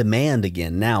like in demand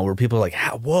again now, where people are like,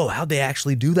 how'd they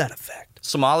actually do that effect?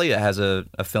 Somalia has a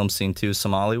film scene too,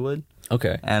 Somalywood.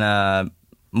 Okay. And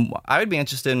I would be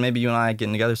interested in maybe you and I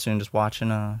getting together soon, just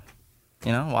watching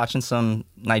some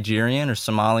Nigerian or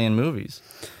Somalian movies.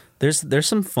 There's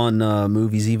some fun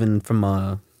movies even from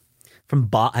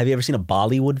have you ever seen a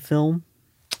Bollywood film?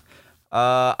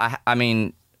 I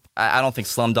mean, I don't think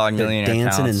Slumdog Millionaire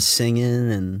dancing counts. and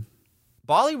singing and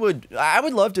Bollywood. I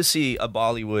would love to see a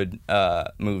Bollywood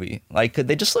movie. Like,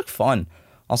 they just look fun.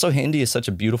 Also, Hindi is such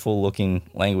a beautiful looking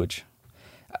language.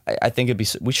 I think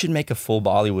we should make a full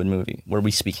Bollywood movie where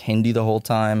we speak Hindi the whole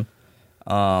time.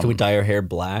 Can we dye our hair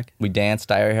black? We dance,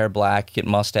 dye our hair black, get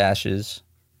mustaches.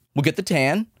 We'll get the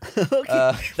tan.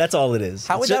 Okay. That's all it is.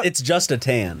 It's just a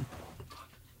tan.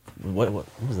 What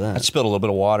was that? I spilled a little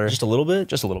bit of water. Just a little bit?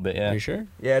 Just a little bit, yeah. Are you sure?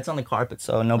 Yeah, it's on the carpet,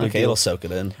 so no big deal. It'll soak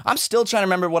it in. I'm still trying to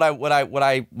remember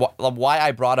why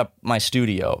I brought up my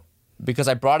studio, because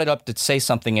I brought it up to say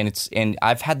something, and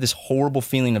I've had this horrible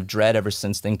feeling of dread ever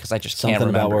since then because I just can't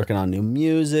remember. Something about working on new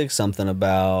music. Something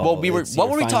about what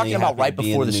were we talking about right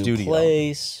before the studio?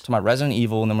 Place. So my Resident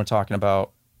Evil, and then we're talking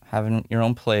about having your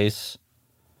own place.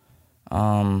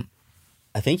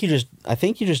 I think you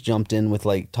just jumped in with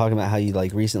like talking about how you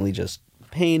like recently just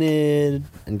painted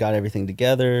and got everything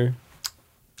together.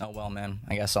 Oh well, man.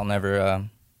 I guess I'll never,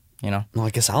 Well, I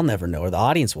guess I'll never know, or the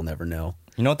audience will never know.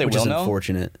 You know what they will know? Which is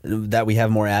unfortunate that we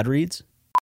have more ad reads.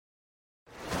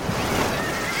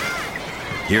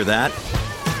 Hear that?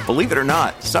 Believe it or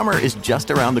not, summer is just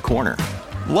around the corner.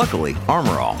 Luckily,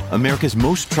 Armor All, America's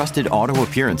most trusted auto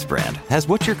appearance brand, has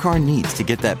what your car needs to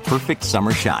get that perfect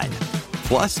summer shine.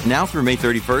 Plus, now through May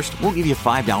 31st, we'll give you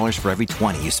 $5 for every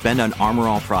 $20 you spend on Armor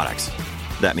All products.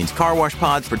 That means car wash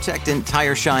pods, protectant,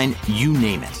 tire shine, you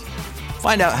name it.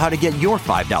 Find out how to get your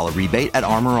 $5 rebate at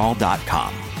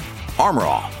armorall.com. Armor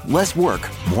All, less work,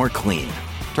 more clean.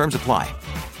 Terms apply.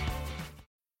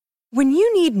 When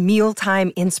you need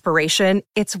mealtime inspiration,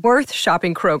 it's worth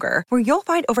shopping Kroger, where you'll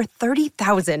find over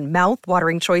 30,000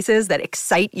 mouth-watering choices that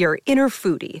excite your inner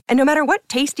foodie. And no matter what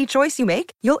tasty choice you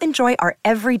make, you'll enjoy our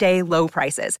everyday low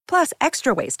prices, plus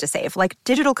extra ways to save, like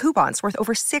digital coupons worth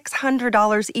over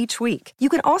 $600 each week. You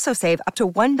can also save up to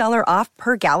 $1 off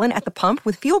per gallon at the pump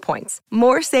with fuel points.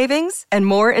 More savings and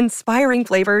more inspiring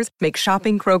flavors make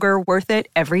shopping Kroger worth it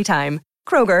every time.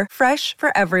 Kroger, fresh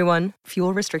for everyone.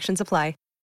 Fuel restrictions apply.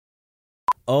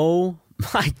 Oh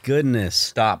my goodness!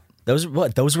 Stop. Those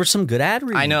were some good ad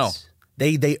reads. I know.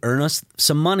 They earn us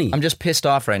some money. I'm just pissed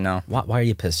off right now. Why are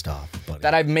you pissed off, buddy?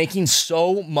 that I'm making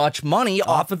so much money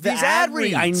off of the these ad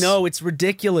reads. I know, it's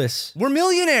ridiculous. We're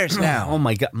millionaires now. Oh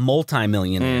my God,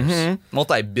 multi-millionaires.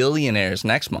 Multi-billionaires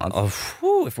next month. Oh,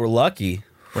 whew, if we're lucky.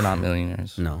 We're not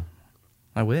millionaires. No.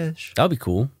 I wish. That would be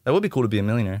cool. That would be cool to be a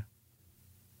millionaire.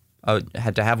 I would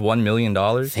had to have $1 million.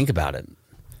 Do Think about it.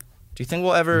 you think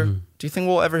we'll ever? Do you think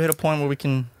we'll ever hit a point where we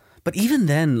can? But even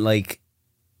then, like,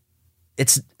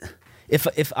 it's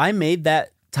if I made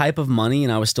that type of money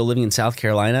and I was still living in South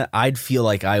Carolina, I'd feel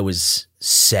like I was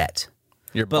set.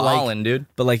 You're But like- balling, dude.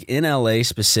 But like in LA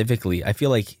specifically, I feel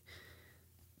like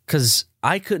because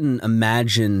I couldn't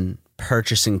imagine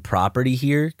purchasing property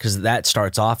here because that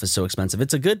starts off as so expensive.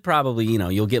 It's a good probably,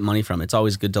 you'll get money from it. It's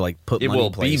always good to like put It money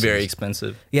will places. be very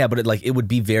expensive. Yeah, but it would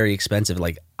be very expensive.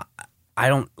 Like I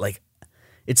don't like.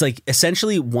 It's like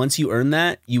essentially once you earn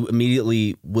that, you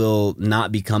immediately will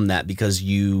not become that because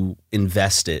you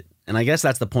invest it. And I guess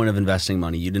that's the point of investing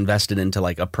money. You'd invest it into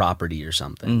like a property or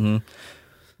something.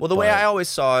 Well, the way I always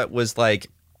saw it was like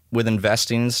with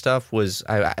investing and stuff was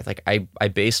I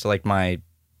based like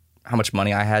how much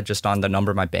money I had just on the number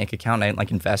of my bank account. I didn't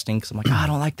like investing because I'm like, I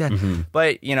don't like that.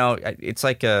 But it's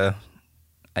like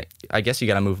I guess you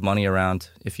got to move money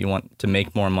around if you want to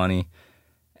make more money,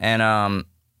 and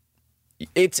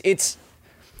it's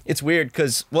weird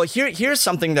because here's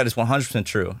something that is 100%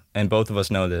 true, and both of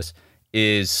us know this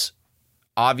is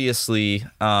obviously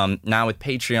now with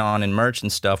Patreon and merch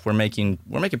and stuff, we're making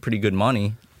pretty good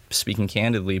money, speaking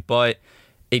candidly, but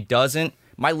it doesn't.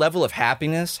 My level of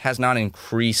happiness has not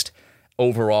increased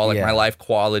overall, like my life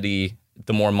quality.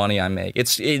 The more money I make,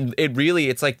 it's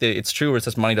like it's true where it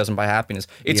says money doesn't buy happiness.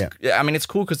 I mean, it's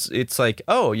cool because it's like,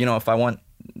 if I want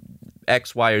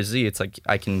X, Y, or Z, it's like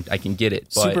I can get it.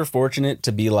 But super fortunate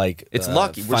to be like it's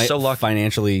lucky. We're so lucky,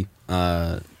 financially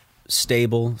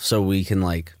stable, so we can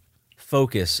like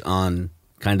focus on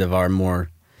kind of our more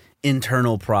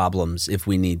internal problems if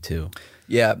we need to.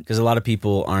 Yeah, because a lot of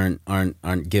people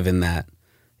aren't given that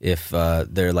if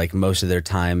they're like most of their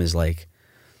time is like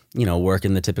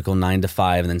working the typical 9 to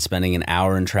 5 and then spending an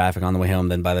hour in traffic on the way home.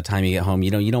 Then by the time you get home, you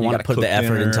don't want to put the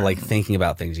effort into like thinking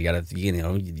about things. You gotta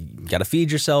you gotta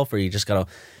feed yourself, or you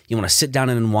want to sit down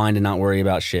and unwind and not worry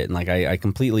about shit. And like I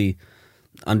completely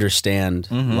understand.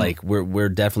 Like we're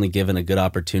definitely given a good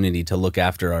opportunity to look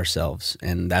after ourselves,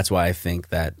 and that's why I think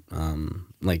that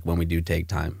like when we do take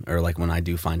time, or like when I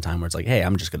do find time where it's like, hey,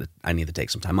 I need to take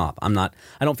some time off. I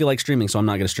don't feel like streaming, so I'm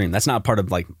not gonna stream. That's not part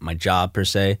of like my job per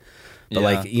se. But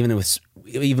like even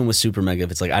with Super Mega,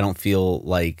 if it's like I don't feel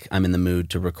like I'm in the mood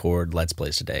to record Let's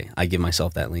Plays today, I give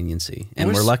myself that leniency,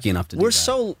 and we're lucky enough to do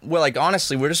that. Like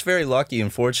honestly, we're just very lucky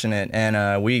and fortunate,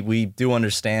 and we do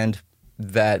understand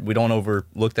that we don't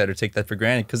overlook that or take that for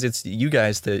granted because it's you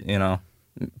guys that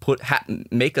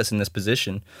make us in this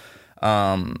position.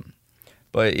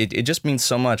 But it just means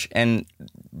so much, and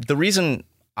the reason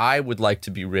I would like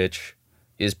to be rich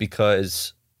is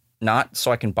because. Not so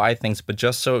I can buy things, but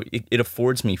just so it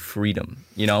affords me freedom,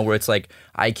 where it's like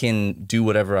I can do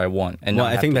whatever I want. And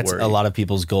I think that's a lot of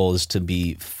people's goal is to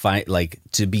be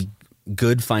to be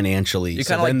good financially. You're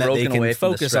kind of like broken away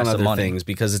from the focus stress on of other money. things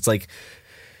because it's like,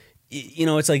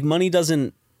 it's like money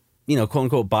doesn't, quote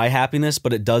unquote, buy happiness,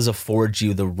 but it does afford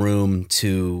you the room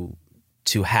to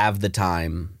have the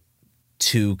time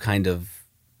to kind of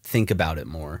think about it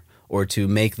more, or to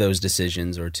make those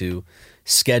decisions, or to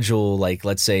schedule, like,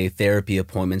 let's say therapy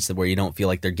appointments where you don't feel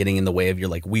like they're getting in the way of your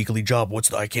like weekly job.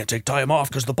 I can't take time off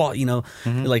because the boss,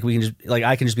 like we can just like,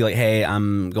 I can just be like, hey,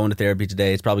 I'm going to therapy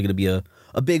today. It's probably going to be a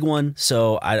big one.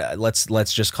 So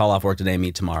let's just call off work today and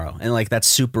meet tomorrow. And like, that's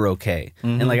super okay.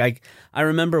 And like, I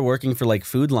remember working for like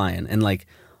Food Lion and like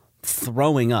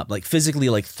throwing up, like physically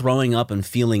like throwing up and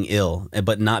feeling ill,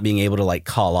 but not being able to like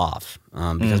call off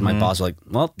because my boss was like,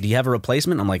 well, do you have a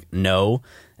replacement? I'm like, no.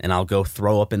 And I'll go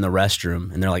throw up in the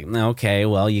restroom. And they're like, okay,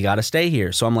 well, you got to stay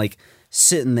here. So I'm like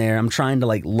sitting there. I'm trying to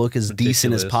like look as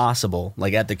decent as possible,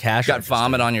 like at the cash You got register.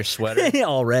 vomit on your sweater.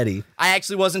 Already. I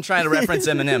actually wasn't trying to reference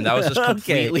Eminem. That was just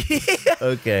completely.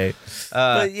 Okay.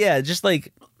 But yeah, just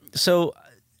like, so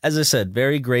as I said,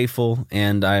 very grateful.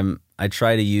 And I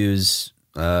try to use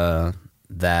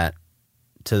that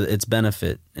to its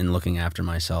benefit in looking after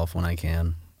myself when I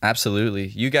can. Absolutely.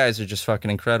 You guys are just fucking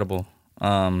incredible.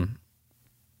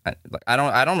 I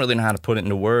don't really know how to put it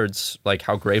into words, like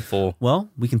how grateful. Well,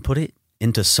 we can put it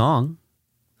into song.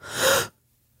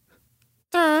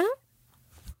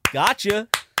 Gotcha.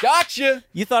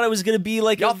 You thought it was gonna be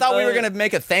like Y'all thought we were gonna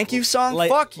make a thank you song?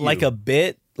 Fuck you. Like a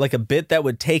bit that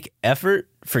would take effort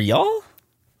for y'all.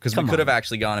 Because we could have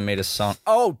actually gone and made a song.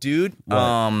 Oh, dude.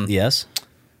 Yes.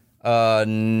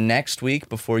 Next week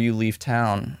before you leave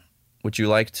town, would you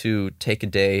like to take a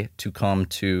day to come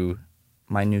to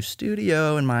my new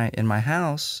studio in my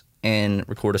house and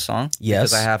record a song?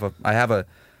 Yes. Because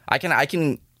I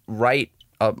can write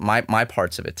my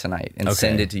parts of it tonight and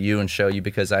send it to you and show you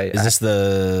because Is this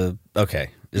the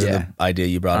idea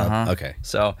you brought up? Okay.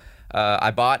 So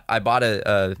I bought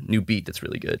a new beat that's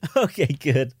really good. Okay,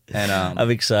 good. And I'm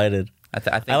excited. I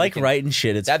think I like writing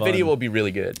shit. It's that fun. video will be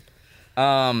really good.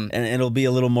 And it'll be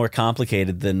a little more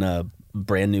complicated than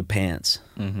brand new pants.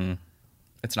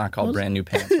 It's not called Brand New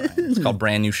Pants, Ryan. It's called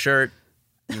Brand New Shirt.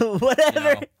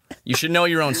 Whatever. You should know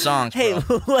your own songs, bro.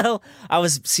 Hey, well, I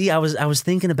was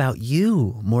thinking about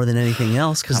you more than anything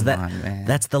else because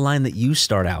that's the line that you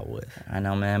start out with. I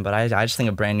know, man, but I just think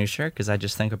of Brand New Shirt because I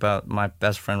just think about my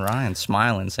best friend Ryan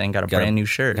smiling, saying, got a brand new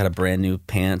shirt. Got a brand new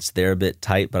pants. They're a bit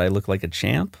tight, but I look like a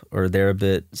champ, or they're a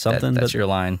bit something. That's your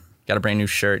line. Got a brand new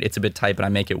shirt. It's a bit tight, but I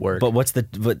make it work. But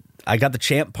I got the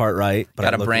champ part right. But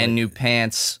got a brand new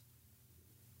pants.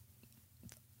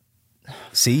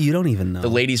 See, you don't even know. The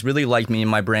ladies really like me in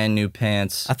my brand new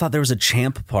pants. I thought there was a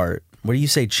champ part. Where do you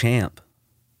say champ?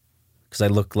 Because I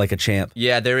look like a champ.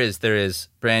 Yeah, there is.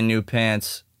 Brand new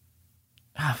pants.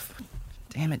 Ah,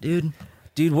 damn it, dude.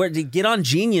 Dude, get on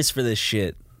Genius for this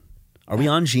shit. Are we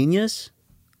on Genius?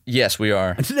 Yes, we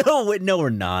are. No, we're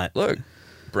not. Look,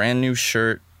 brand new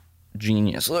shirt,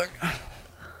 Genius. Look.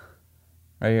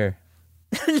 Right here.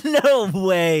 No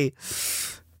way.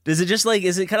 Is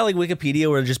it kind of like Wikipedia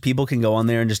where just people can go on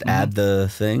there and just add the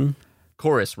thing?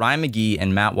 Chorus, Ryan McGee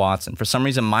and Matt Watson. For some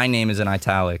reason, my name is in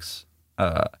italics.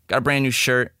 Got a brand new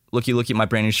shirt. Looky, my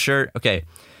brand new shirt. Okay.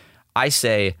 I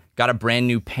say, got a brand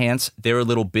new pants. They're a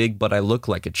little big, but I look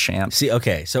like a champ. See,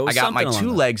 okay. So I got my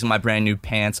two legs in my brand new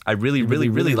pants. I really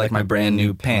like my brand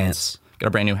new pants. Got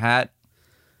a brand new hat.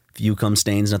 View come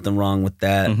stains, nothing wrong with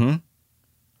that. Mm-hmm.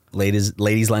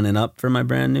 Ladies lining up for my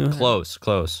brand new hat. Close.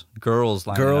 Girls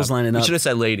lining up. We should have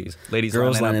said ladies.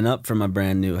 Girls lining up for my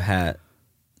brand new hat.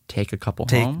 Take a couple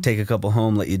home. Take a couple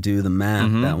home, let you do the math,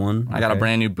 that one. I got a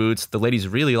brand new boots. The ladies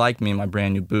really like me in my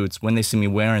brand new boots. When they see me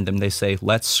wearing them, they say,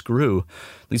 let's screw.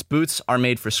 These boots are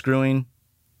made for screwing.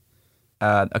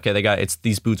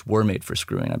 These boots were made for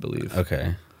screwing, I believe.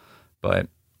 Okay. But,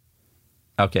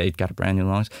 got a brand new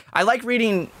longs. I like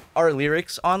reading our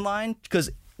lyrics online because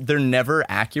they're never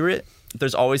accurate.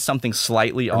 There's always something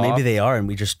slightly off. Or maybe they are, and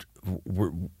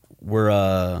we're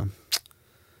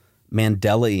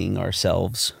Mandela-ing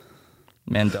ourselves.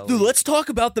 Mandela. Dude, let's talk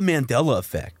about the Mandela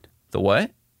effect. The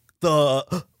what?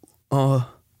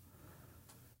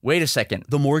 Wait a second.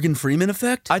 The Morgan Freeman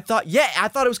effect? I thought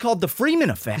it was called the Freeman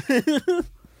effect.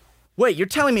 Wait, you're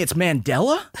telling me it's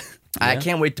Mandela? Yeah. I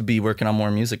can't wait to be working on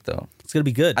more music, though. It's going to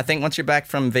be good. I think once you're back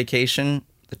from vacation,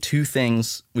 the two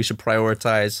things we should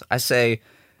prioritize, I say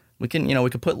we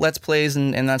could put Let's Plays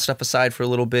and that stuff aside for a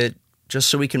little bit, just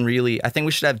so we can really, I think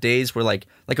we should have days where like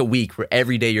a week where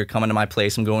every day you're coming to my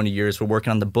place, I'm going to yours, we're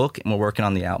working on the book and we're working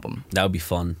on the album. That would be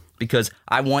fun. Because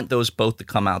I want those both to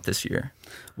come out this year.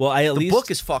 Well, the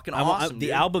book is fucking awesome.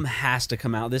 The album has to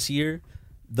come out this year.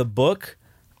 The book,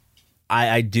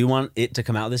 I do want it to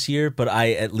come out this year, but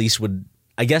I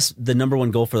guess the number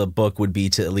one goal for the book would be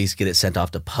to at least get it sent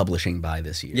off to publishing by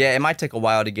this year. Yeah, it might take a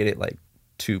while to get it like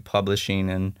to publishing,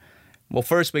 and well,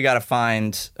 first we got to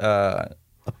find a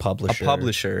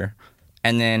publisher,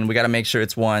 and then we got to make sure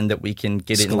it's one that we can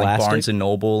get it in like Barnes and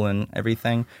Noble and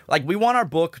everything. Like we want our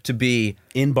book to be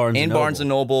in Barnes and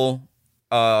Noble,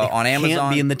 on Amazon. It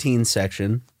can't be in the teen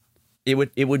section. It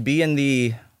would be in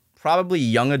the probably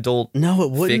young adult. No,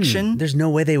 it wouldn't. Fiction. There's no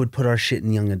way they would put our shit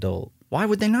in young adult. Why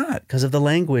would they not? Because of the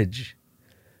language.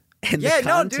 And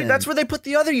no, dude, that's where they put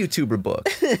the other YouTuber book.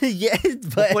 Yeah,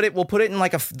 but we'll put it in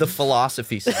like the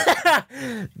philosophy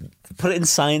section. Put it in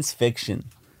science fiction.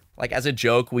 Like as a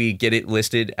joke, we get it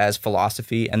listed as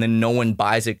philosophy, and then no one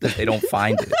buys it because they don't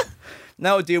find it.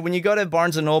 No, dude, when you go to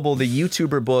Barnes & Noble, the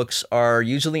YouTuber books are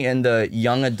usually in the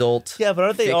young adult but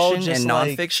aren't they all just and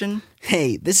nonfiction?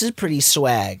 Hey, this is pretty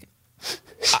swag.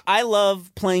 I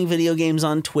love playing video games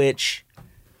on Twitch.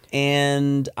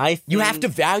 And you have to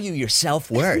value your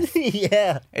self-worth.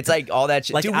 Yeah. It's like all that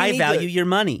shit. Like, dude, I value your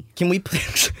money. Can we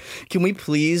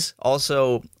please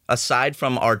also, aside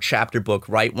from our chapter book,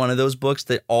 write one of those books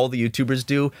that all the YouTubers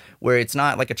do, where it's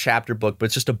not like a chapter book, but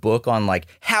it's just a book on like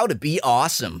how to be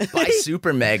awesome by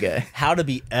Super Mega. How to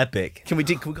be epic. Can we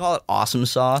call it Awesome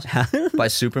Sauce by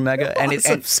Super Mega? And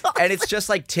it's just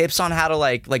like tips on how to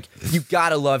like you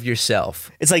gotta love yourself.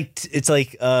 It's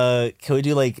like can we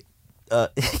do like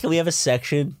can we have a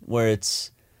section where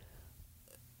it's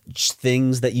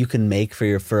things that you can make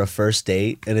for a first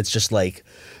date, and it's just like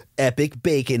epic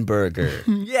bacon burger?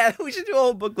 Yeah, we should do a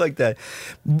whole book like that.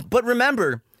 But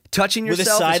remember, touching with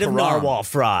yourself a side is of haram. narwhal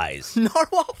fries.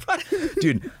 Narwhal fries.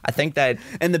 Dude, I think that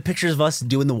And the pictures of us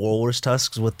doing the walrus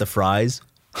tusks with the fries.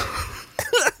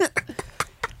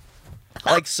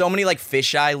 like so many like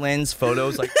fisheye lens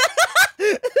photos like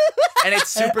and it's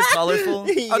super colorful.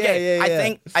 Okay,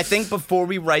 yeah. I think before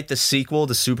we write the sequel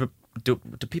to Super do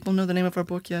people know the name of our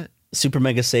book yet? Super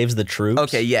Mega Saves the Troops.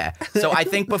 Okay, yeah. So I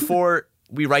think before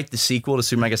we write the sequel to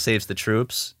Super Mega Saves the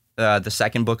Troops, the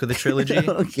second book of the trilogy,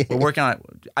 Okay. we're working on it.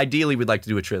 Ideally, we'd like to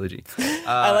do a trilogy.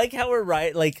 I like how we're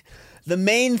right. Like, the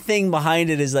main thing behind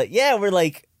it is like, yeah,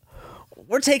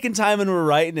 we're taking time and we're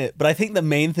writing it. But I think the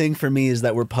main thing for me is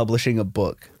that we're publishing a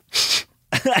book.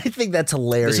 I think that's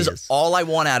hilarious. This is all I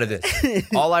want out of this.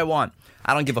 All I want.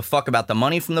 I don't give a fuck about the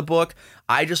money from the book.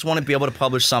 I just want to be able to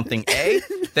publish something, A,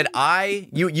 that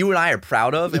you and I are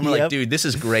proud of, and we're like, dude, this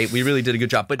is great. We really did a good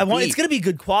job. But B, it's going to be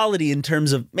good quality in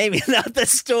terms of maybe not the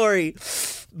story.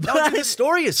 no, dude, the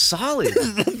story is solid.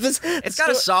 It's got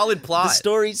a solid plot. The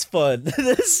story's fun.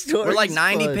 We're like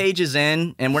 90 pages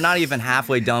in, and we're not even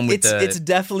halfway done with It's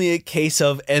definitely a case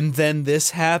of, and then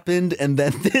this happened, and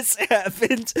then this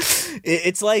happened.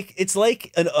 It's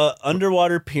like an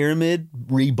underwater pyramid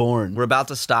reborn. We're about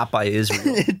to stop by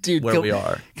Israel, Dude, where we are.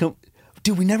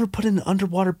 Dude, we never put an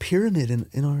underwater pyramid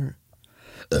in our.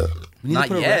 We need Not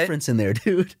to put yet. a reference in there,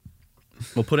 dude.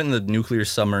 We'll put it in the nuclear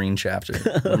submarine chapter.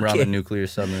 When we're on the nuclear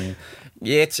submarine.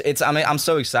 Yeah, I'm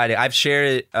so excited. I've shared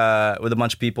it with a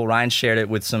bunch of people. Ryan shared it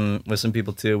with some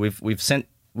people too. We've sent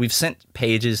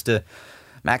pages to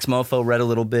Max Mofo, read a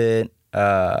little bit.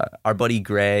 Our buddy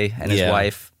Gray and his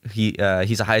wife. He's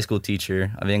a high school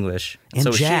teacher of English. And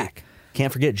so Jack.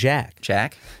 Can't forget Jack.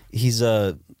 Jack? He's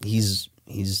the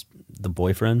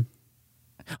boyfriend.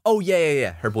 Oh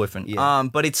yeah. Her boyfriend. Yeah.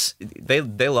 But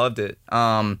they loved it.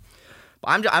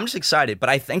 I'm just excited. But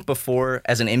I think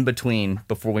as an in between,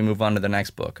 before we move on to the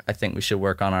next book, I think we should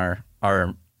work on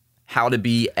our how to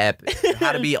be epic,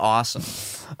 how to be awesome.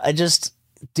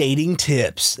 Dating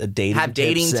tips. Have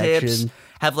dating tips.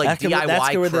 Have like DIY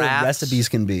that's where crafts. the recipes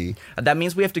can be. That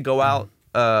means we have to go out.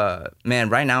 Man,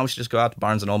 right now we should just go out to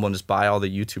Barnes and Noble and just buy all the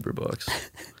YouTuber books.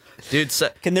 Dude,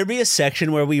 Can there be a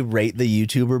section where we rate the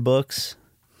YouTuber books?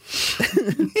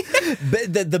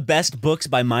 the best books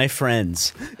by my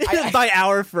friends, by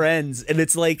our friends, and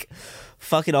it's like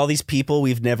fucking all these people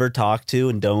we've never talked to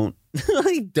and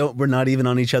we're not even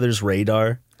on each other's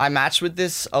radar. I matched with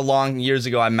this years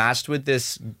ago. I matched with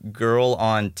this girl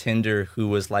on Tinder who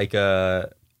was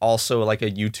also like a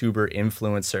YouTuber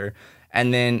influencer,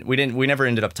 and then we never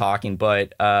ended up talking.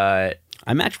 But I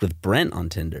matched with Brent on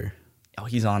Tinder. Oh,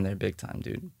 he's on there big time,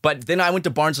 dude. But then I went to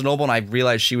Barnes and Noble and I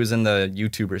realized she was in the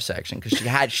YouTuber section because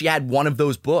she had one of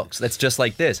those books that's just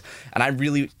like this. And I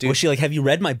really, dude. Was she like, have you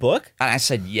read my book? And I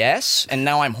said yes, and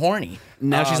now I'm horny.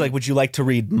 Now she's like, would you like to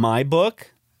read my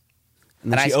book?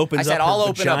 And then she opens up her I'll open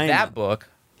up vagina. that book.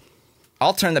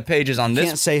 I'll turn the pages on this.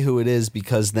 Can't say who it is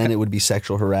because then it would be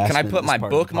sexual harassment. Can I put as my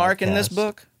part of the bookmark in this podcast.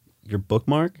 book? Your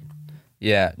bookmark?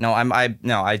 Yeah. No,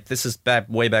 this is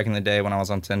way back in the day when I was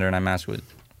on Tinder and I matched with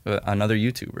another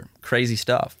YouTuber. Crazy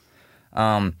stuff.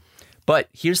 But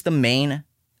here's the main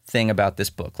thing about this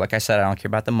book. Like I said, I don't care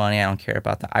about the money. I don't care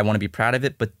about I want to be proud of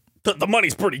it, but The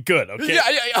money's pretty good, okay?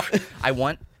 Yeah. I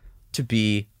want to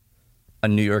be a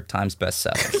New York Times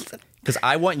bestseller. Because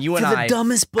I want you and For the I,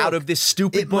 dumbest book. out of this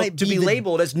stupid It book, might to be be the-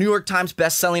 labeled as New York Times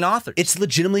bestselling authors. It's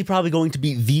legitimately probably going to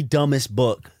be the dumbest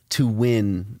book to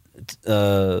win.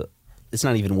 It's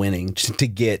not even winning, just to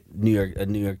get a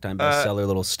New York Times bestseller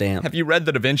little stamp. Have you read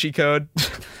The Da Vinci Code?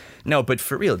 No, but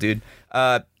for real, dude.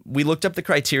 We looked up the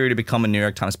criteria to become a New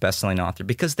York Times bestselling author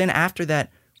because then after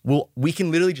that, we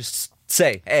can literally just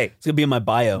say, hey, It's gonna be in my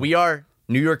bio. we are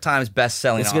New York Times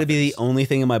bestselling authors. It's gonna be the only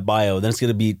thing in my bio. Then it's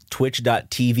gonna be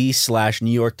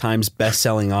twitch.tv/New York Times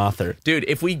bestselling author. Dude,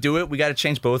 if we do it, we got to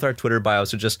change both our Twitter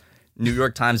bios to just New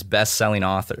York Times bestselling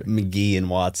author. McGee and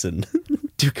Watson.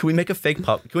 Dude, can we make a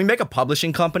can we make a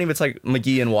publishing company that's like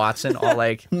McGee and Watson, all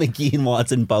like McGee and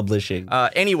Watson Publishing.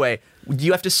 anyway,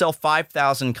 you have to sell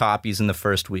 5,000 copies in the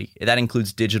first week. That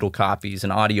includes digital copies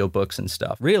and audiobooks and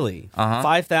stuff. Really?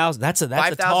 5,000. That's a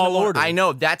 5,000 tall more. order. I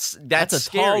know that's a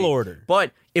scary. tall order.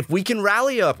 But if we can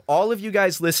rally up all of you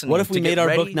guys listening, What if we to made get our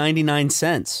ready, book 99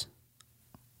 cents?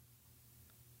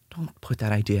 Don't put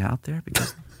that idea out there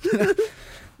because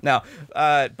no.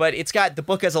 But the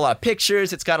book has a lot of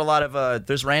pictures. It's got a lot of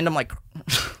there's random like.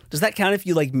 Does that count if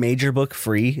you like made your book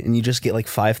free and you just get like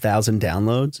 5,000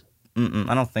 downloads?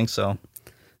 I don't think so.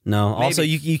 No. Maybe. Also,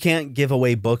 you can't give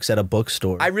away books at a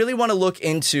bookstore. I really want to look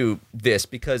into this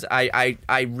because I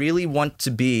really want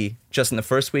to be just in the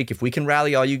first week. If we can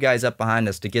rally all you guys up behind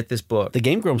us to get this book. The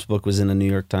Game Grumps book was in the New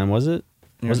York Times, was it?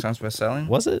 New York Times best-selling?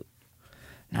 Was it?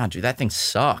 No, dude, that thing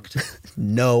sucked.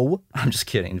 No. I'm just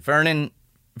kidding. Vernon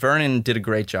did a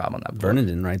great job on that book. Vernon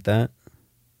didn't write that.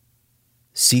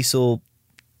 Cecil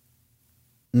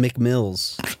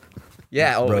McMills.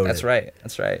 Yeah, wrote that's it. right.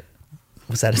 That's right.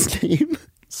 Was that his name?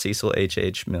 Cecil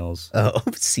H.H. Mills. Oh,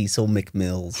 Cecil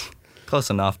McMills. Close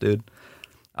enough, dude.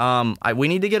 We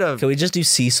need to get a... Can we just do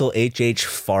Cecil H.H.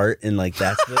 Fart and like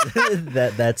that's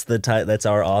the that's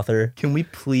our author? Can we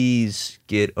please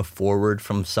get a forward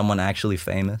from someone actually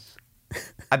famous?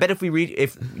 I bet if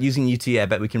using UT, I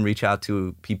bet we can reach out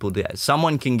to people.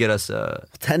 Someone can get us a...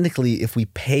 Technically, if we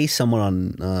pay someone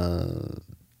on,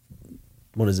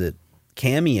 what is it,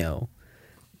 Cameo,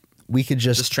 we could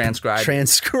just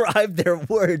transcribe their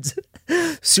words.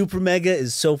 Super Mega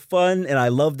is so fun, and I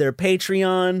love their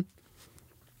Patreon.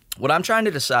 What I'm trying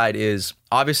to decide is,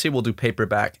 obviously we'll do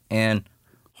paperback and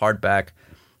hardback.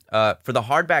 For the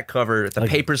hardback cover, the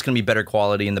paper's going to be better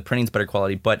quality and the printing's better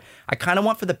quality, but I kind of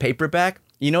want for the paperback,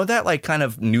 you know that like kind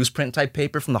of newsprint type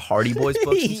paper from the Hardy Boys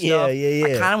books and stuff? Yeah.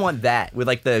 I kind of want that with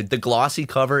like the glossy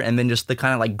cover and then just the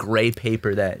kind of like gray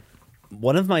paper that...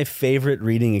 One of my favorite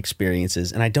reading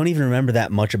experiences, and I don't even remember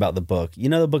that much about the book. You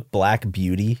know the book Black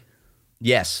Beauty?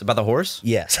 Yes, about the horse?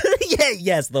 Yes.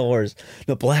 Yes, the horse.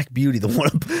 The Black Beauty, the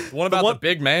one about the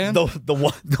big man?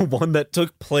 The one that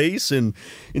took place in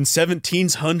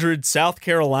 1700 South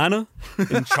Carolina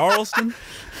in Charleston?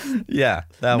 Yeah,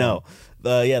 that one. No.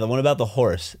 The one about the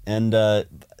horse. And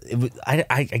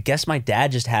I guess my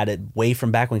dad just had it way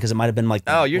from back when, because it might have been like...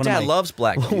 your dad loves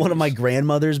Black Beauty. One of my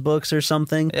grandmother's books or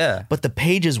something. Yeah. But the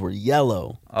pages were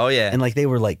yellow. Oh, yeah. And like they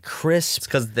were like crisp. It's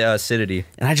because of the acidity.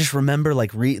 And I just remember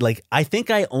I think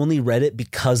I only read it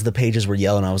because the pages were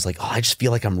yellow, and I was like, oh, I just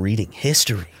feel like I'm reading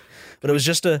history. But it was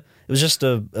just a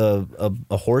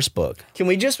horse book. Can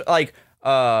we just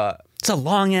it's a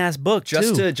long ass book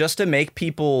too. Just to make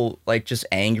people like just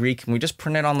angry, can we just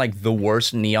print it on like the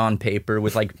worst neon paper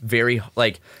with like very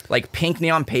like pink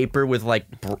neon paper with like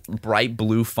bright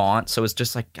blue font? So it's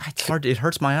just like it's hard. It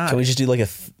hurts my eyes. Can we just do like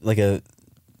a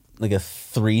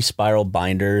 3-spiral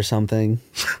binder or something?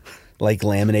 Like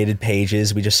laminated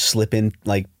pages. We just slip in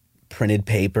like printed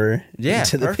paper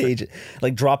into the page.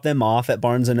 Like drop them off at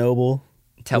Barnes and Noble.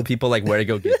 Tell people like where to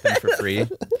go get them for free.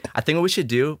 I think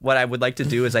what I would like to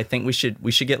do is I think we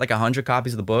should get like 100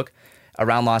 copies of the book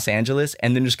around Los Angeles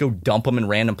and then just go dump them in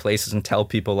random places and tell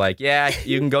people like, yeah,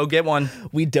 you can go get one.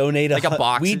 We donate like a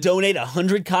box. We donate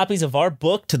 100 copies of our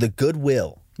book to the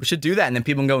Goodwill. We should do that and then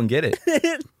people can go and get it.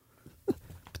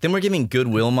 But then we're giving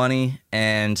Goodwill money,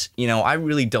 and I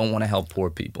really don't want to help poor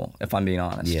people, if I'm being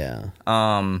honest. Yeah.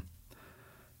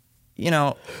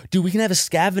 Dude, we can have a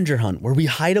scavenger hunt where we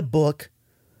hide a book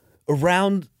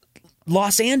around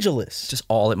Los Angeles. Just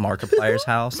all at Markiplier's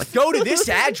house. Like, go to this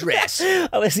address.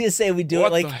 I was going to say, we do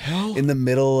it like in the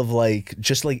middle of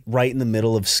just right in the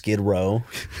middle of Skid Row.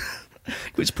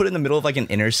 We just put it in the middle of like an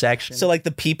intersection. So like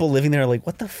the people living there are like,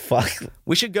 what the fuck?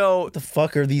 We should go. What the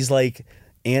fuck are these like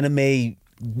anime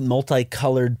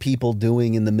multicolored people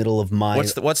doing in the middle of my...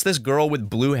 What's this girl with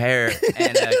blue hair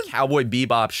and a Cowboy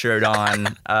Bebop shirt on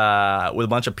with a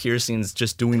bunch of piercings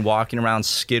just walking around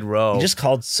Skid Row? You just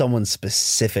called someone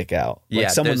specific out. Yeah,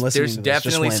 like someone listening there's to this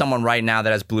definitely someone right now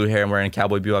that has blue hair and wearing a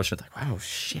Cowboy Bebop shirt. Like, wow,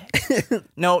 shit.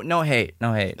 No hate,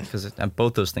 because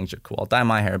both those things are cool. I'll dye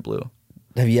my hair blue.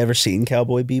 Have you ever seen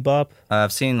Cowboy Bebop?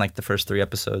 I've seen like the first 3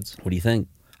 episodes. What do you think?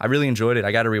 I really enjoyed it.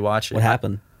 I got to rewatch it. What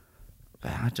happened?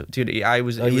 Dude, I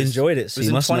was... you enjoyed it, so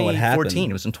you must know what happened.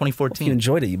 It was in 2014. If you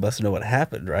enjoyed it, you must know what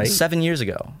happened, right? 7 years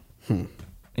ago. I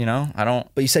don't...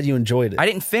 But you said you enjoyed it. I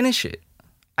didn't finish it.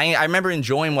 I remember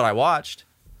enjoying what I watched.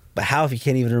 But how if you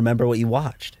can't even remember what you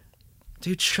watched?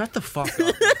 Dude, shut the fuck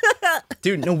up.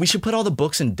 Dude, no, we should put all the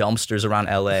books in dumpsters around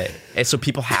LA. And so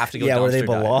people have to go dumpster where they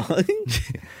belong.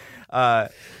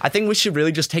 I think we should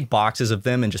really just take boxes of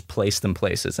them and just place them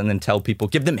places and then tell people,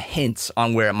 give them hints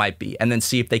on where it might be and then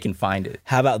see if they can find it.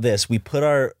 How about this? We put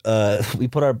our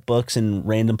books in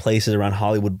random places around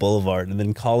Hollywood Boulevard and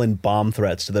then call in bomb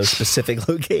threats to those specific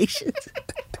locations.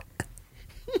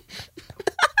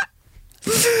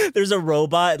 There's a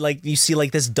robot, like you see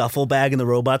like this duffel bag and the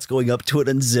robot's going up to it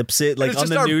and zips it like on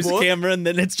the news camera, and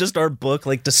then it's just our book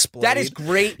like displayed. That is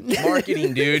great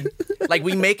marketing, dude. Like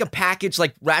we make a package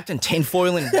like wrapped in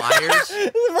tinfoil and wires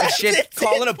and shit,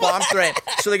 calling a bomb threat.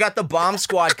 So they got the bomb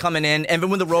squad coming in, and then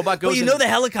when the robot goes, well, the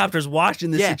helicopter's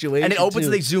watching this situation, and it opens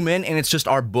and they zoom in, and it's just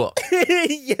our book.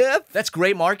 Yep, that's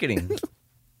great marketing.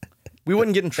 We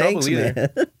wouldn't get in trouble either. Man.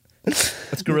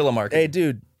 That's guerrilla marketing. Hey,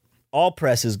 dude. All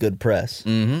press is good press.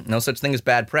 Mm-hmm. No such thing as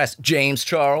bad press. James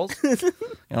Charles. You know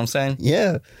what I'm saying?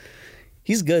 Yeah.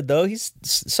 He's good though. He's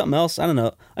something else. I don't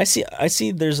know. I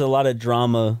see. There's a lot of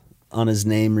drama on his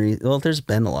name. Well, there's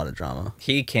been a lot of drama.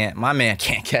 My man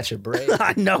can't catch a break.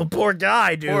 I know, poor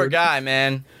guy, dude. Poor guy,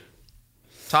 man.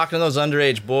 Talking to those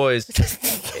underage boys,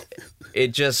 it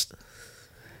just.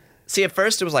 See, at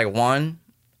first it was like 1,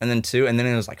 and then 2, and then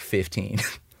it was like 15.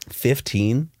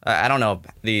 15? I don't know.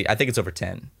 I think it's over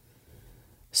 10.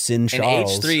 Sin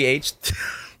Charles. And H3,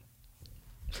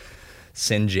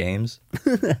 Sin James.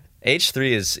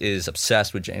 H3 is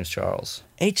obsessed with James Charles.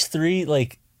 H3,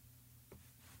 like,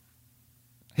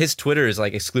 his Twitter is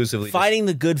like exclusively fighting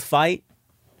the good fight,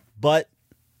 but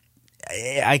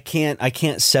I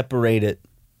can't separate it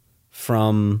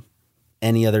from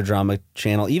any other drama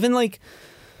channel. Even like,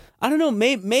 I don't know,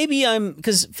 maybe I'm,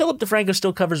 because Philip DeFranco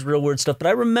still covers Real World stuff, but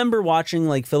I remember watching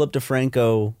like Philip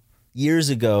DeFranco years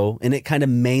ago, and it kind of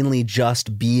mainly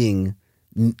just being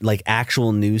like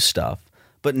actual news stuff.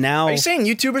 But now, are you saying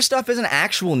YouTuber stuff isn't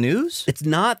actual news? It's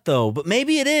not though, but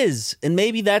maybe it is, and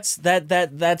maybe that's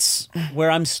where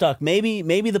I'm stuck. Maybe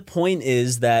the point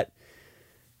is that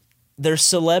they're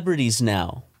celebrities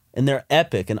now, and they're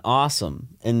epic and awesome,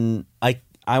 and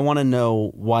I want to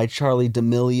know why Charli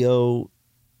D'Amelio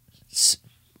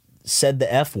said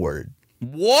the F word.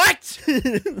 What?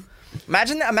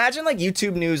 Imagine like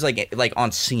YouTube news like on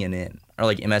CNN or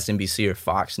like MSNBC or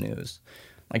Fox News.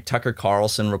 Like Tucker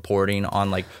Carlson reporting on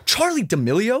like Charli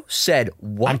D'Amelio said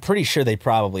what? I'm pretty sure they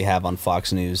probably have on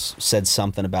Fox News said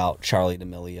something about Charli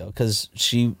D'Amelio, because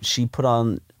she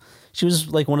was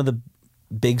like one of the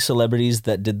big celebrities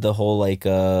that did the whole like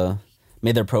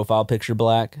made their profile picture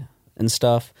black and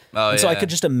stuff. Oh, and so I could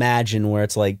just imagine where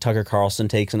it's like Tucker Carlson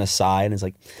takes an aside and is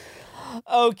like,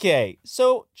 okay,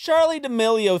 so Charli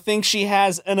D'Amelio thinks she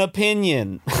has an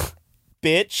opinion,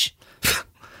 bitch.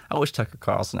 I wish Tucker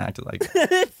Carlson acted like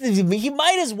that. He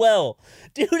might as well.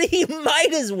 Dude, he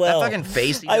might as well. That fucking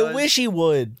face he I does. wish he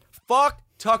would. Fuck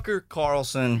Tucker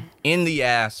Carlson in the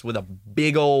ass with a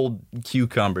big old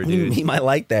cucumber, dude. He might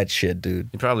like that shit, dude.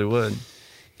 He probably would.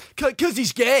 Because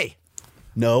he's gay.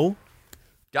 No.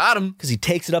 Got him. Because he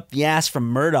takes it up the ass from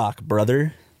Murdoch,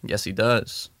 brother. Yes, he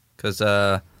does. Because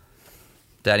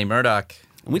Daddy Murdoch.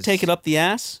 And we take it up the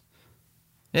ass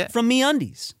from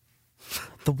MeUndies.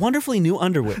 The wonderfully new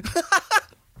underwear.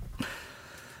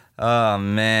 Oh,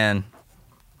 man.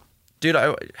 Dude,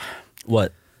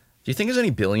 What? Do you think there's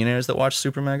any billionaires that watch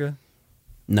Super Mega?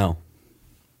 No.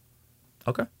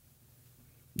 Okay.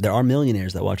 There are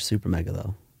millionaires that watch Super Mega,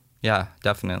 though. Yeah,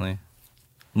 definitely.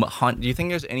 Do you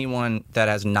think there's anyone that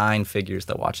has 9 figures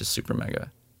that watches Super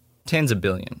Mega? 10's a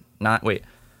billion. 9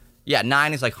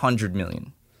 is like 100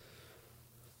 million.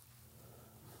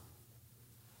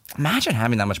 Imagine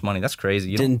having that much money. That's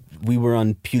crazy. We were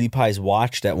on PewDiePie's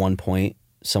Watched at one point.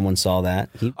 Someone saw that.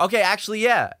 Okay, actually,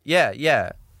 yeah.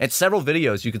 It's several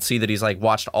videos. You could see that he's like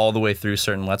watched all the way through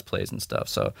certain Let's Plays and stuff.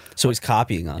 So he's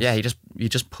copying us. Yeah, he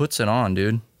just puts it on,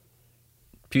 dude.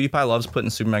 PewDiePie loves putting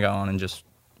Super Mega on and just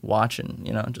watching,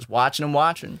 just watching and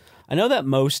watching. I know that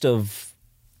most of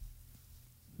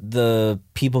the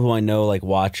people who I know like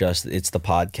watch us, it's the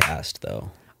podcast, though.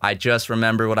 I just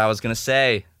remember what I was going to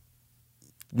say.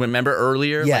 Remember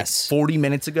earlier, yes. Like 40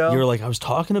 minutes ago? You were like, I was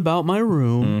talking about my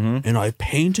room, and I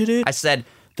painted it. I said,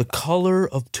 the color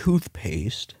of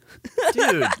toothpaste.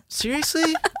 Dude,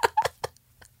 seriously?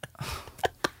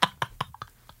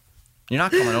 You're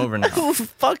not coming over now.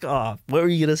 Fuck off. What were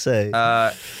you going to say?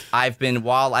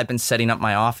 While I've been setting up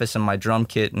my office and my drum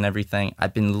kit and everything,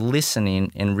 I've been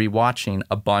listening and rewatching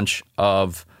a bunch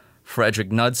of Frederick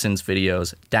Knudson's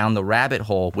videos, Down the Rabbit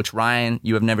Hole, which, Ryan,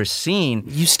 you have never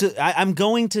seen. I'm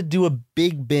going to do a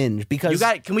big binge because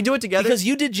can we do it together? Because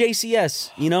you did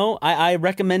JCS. I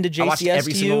recommended JCS I watched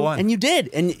every to single you, one. and you did,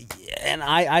 and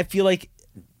I feel like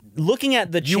looking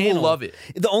at the channel, you will love it.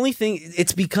 The only thing,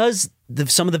 it's because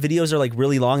some of the videos are like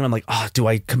really long, and I'm like, oh, do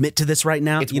I commit to this right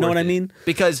now? It's you know worth what I it. mean?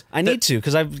 Because I need to,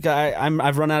 because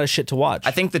I've run out of shit to watch.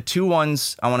 I think the 2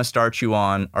 ones I want to start you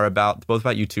on are both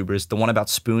about YouTubers. The one about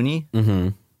Spoonie. Mm-hmm.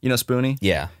 You know Spoonie?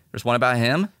 Yeah. There's one about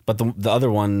him. But the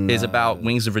other one is about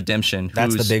Wings of Redemption.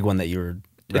 That's the big one that you were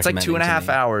It's like recommending 2.5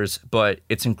 hours, but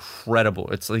it's incredible.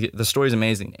 It's like the story's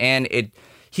amazing. And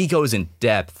he goes in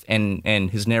depth, and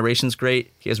his narration's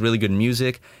great. He has really good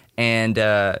music. And Wings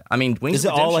of Redemption. Is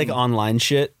it all like online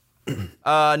shit?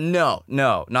 No,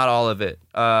 not all of it.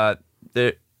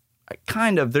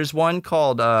 There's one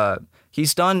called,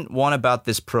 he's done one about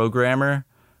this programmer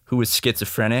who was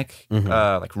schizophrenic,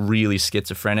 like really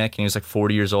schizophrenic, and he was like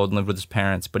 40 years old and lived with his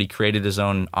parents, but he created his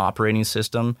own operating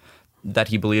system that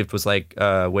he believed was like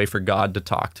a way for God to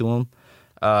talk to him.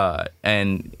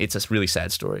 and it's a really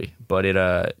sad story, but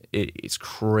it's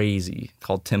crazy,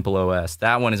 called Temple OS.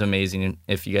 That one is amazing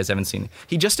if you guys haven't seen it.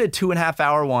 He just did 2.5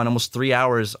 hour one, almost 3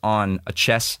 hours on a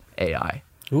chess AI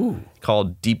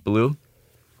called Deep Blue.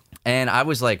 And I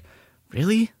was like,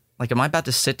 really? Like, am I about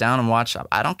to sit down and watch?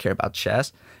 I don't care about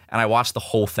chess. And I watched the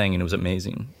whole thing, and it was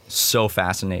amazing. So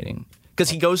fascinating. Because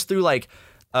he goes through like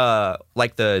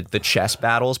the chess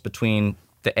battles between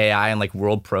the AI and like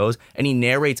world pros, and he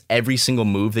narrates every single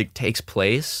move that takes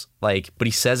place, like, but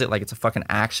he says it like it's a fucking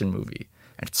action movie,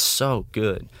 and it's so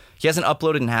good. He hasn't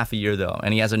uploaded in half a year though,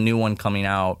 and he has a new one coming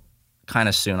out kind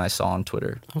of soon. I saw on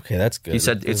Twitter. Okay, that's good. He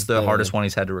said it's the hardest one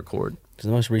he's had to record. Because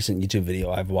the most recent YouTube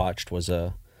video I've watched was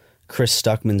Chris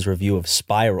Stuckman's review of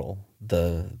Spiral,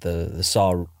 the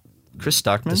Saw. Chris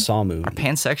Stuckman, the Saw movie, our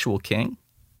pansexual king.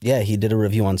 Yeah, he did a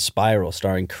review on Spiral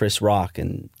starring Chris Rock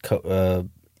and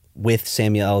with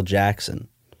Samuel L. Jackson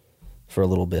for a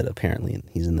little bit, apparently.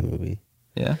 He's in the movie.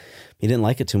 Yeah. He didn't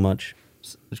like it too much.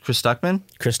 Chris Stuckman?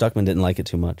 Chris Stuckman didn't like it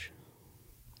too much.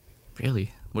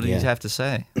 Really? What did he have to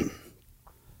say?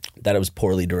 That it was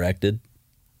poorly directed.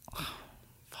 Oh,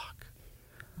 fuck.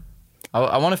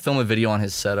 I want to film a video on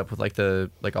his setup with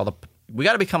all the... We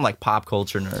got to become like pop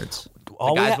culture nerds.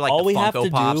 All the guys with like the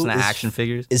Funko Pops and the is, action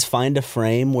figures. Is find a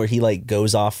frame where he like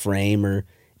goes off frame or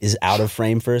is out of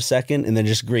frame for a second, and then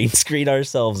just green screen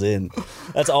ourselves in.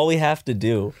 That's all we have to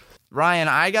do. Ryan,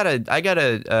 I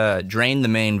gotta drain the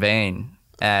main vein,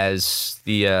 as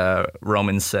the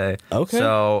Romans say. Okay.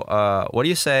 So, what do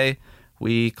you say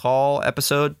we call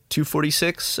episode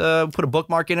 246? Put a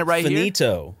bookmark in it right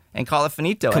Finito. here, and call it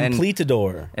finito.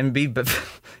 Completador. And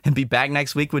be back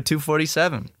next week with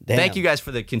 247. Damn. Thank you guys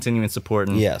for the continuing support,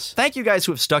 and yes, thank you guys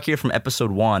who have stuck here from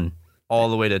episode 1 all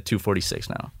the way to 246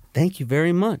 now. Thank you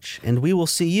very much, and we will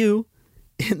see you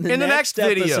in the next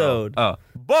video. Episode.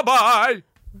 Bye-bye!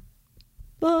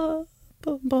 Let's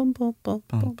do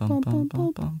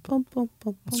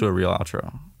a real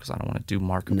outro, because I don't want to do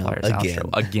Markiplier's outro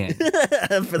again.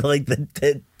 For like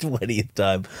the 20th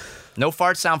time. No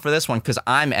fart sound for this one, because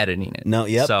I'm editing it. No,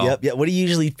 yep. What do you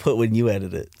usually put when you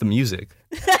edit it? The music.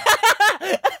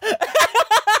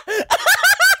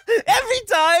 Every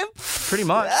time? Pretty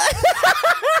much.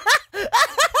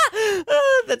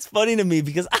 That's funny to me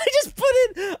because I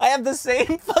have the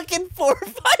same fucking 4 or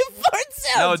 5 fart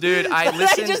sounds. No, dude, I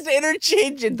listened. I just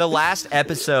interchange it. The last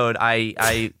episode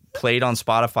I played on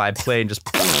Spotify, played and just...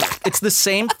 It's the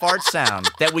same fart sound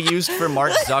that we used for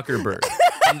Mark Zuckerberg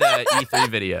in the E3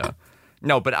 video.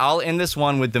 No, but I'll end this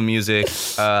one with the music.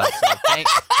 So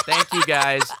thank you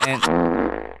guys.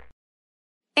 And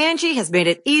Angie has made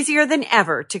it easier than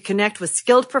ever to connect with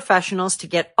skilled professionals to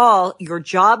get all your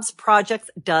jobs projects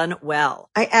done well.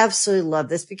 I absolutely love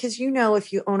this because,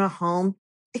 if you own a home,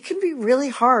 it can be really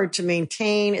hard to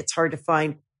maintain. It's hard to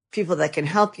find people that can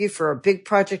help you for a big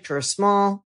project or a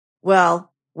small.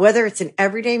 Well, whether it's in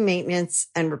everyday maintenance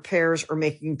and repairs or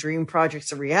making dream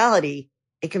projects a reality,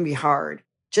 it can be hard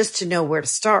just to know where to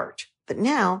start. But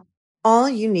now all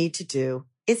you need to do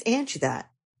is Angie that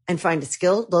and find a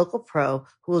skilled local pro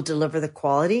who will deliver the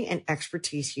quality and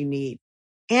expertise you need.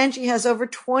 Angie has over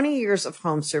 20 years of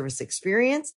home service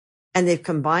experience, and they've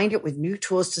combined it with new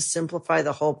tools to simplify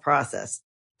the whole process.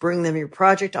 Bring them your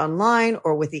project online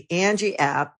or with the Angie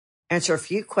app, answer a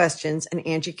few questions, and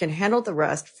Angie can handle the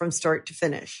rest from start to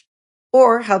finish.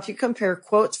 Or help you compare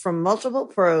quotes from multiple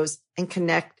pros and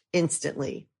connect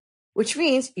instantly, which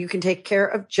means you can take care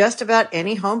of just about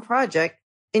any home project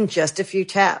in just a few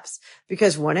taps.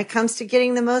 Because when it comes to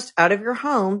getting the most out of your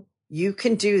home, you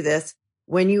can do this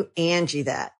when you Angie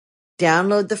that.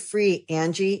 Download the free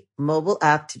Angie mobile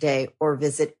app today or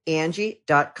visit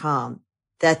Angie.com.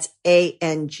 That's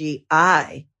ANGI.com.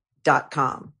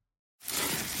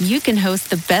 You can host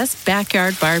the best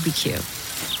backyard barbecue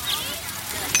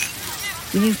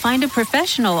when you find a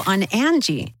professional on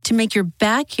Angie to make your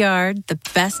backyard the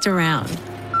best around.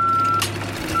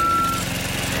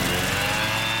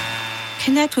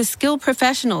 Connect with skilled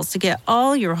professionals to get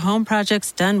all your home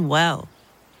projects done well.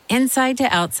 Inside to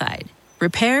outside,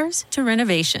 repairs to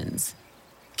renovations.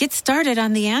 Get started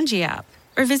on the Angie app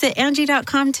or visit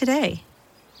Angie.com today.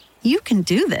 You can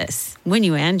do this when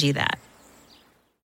you Angie that.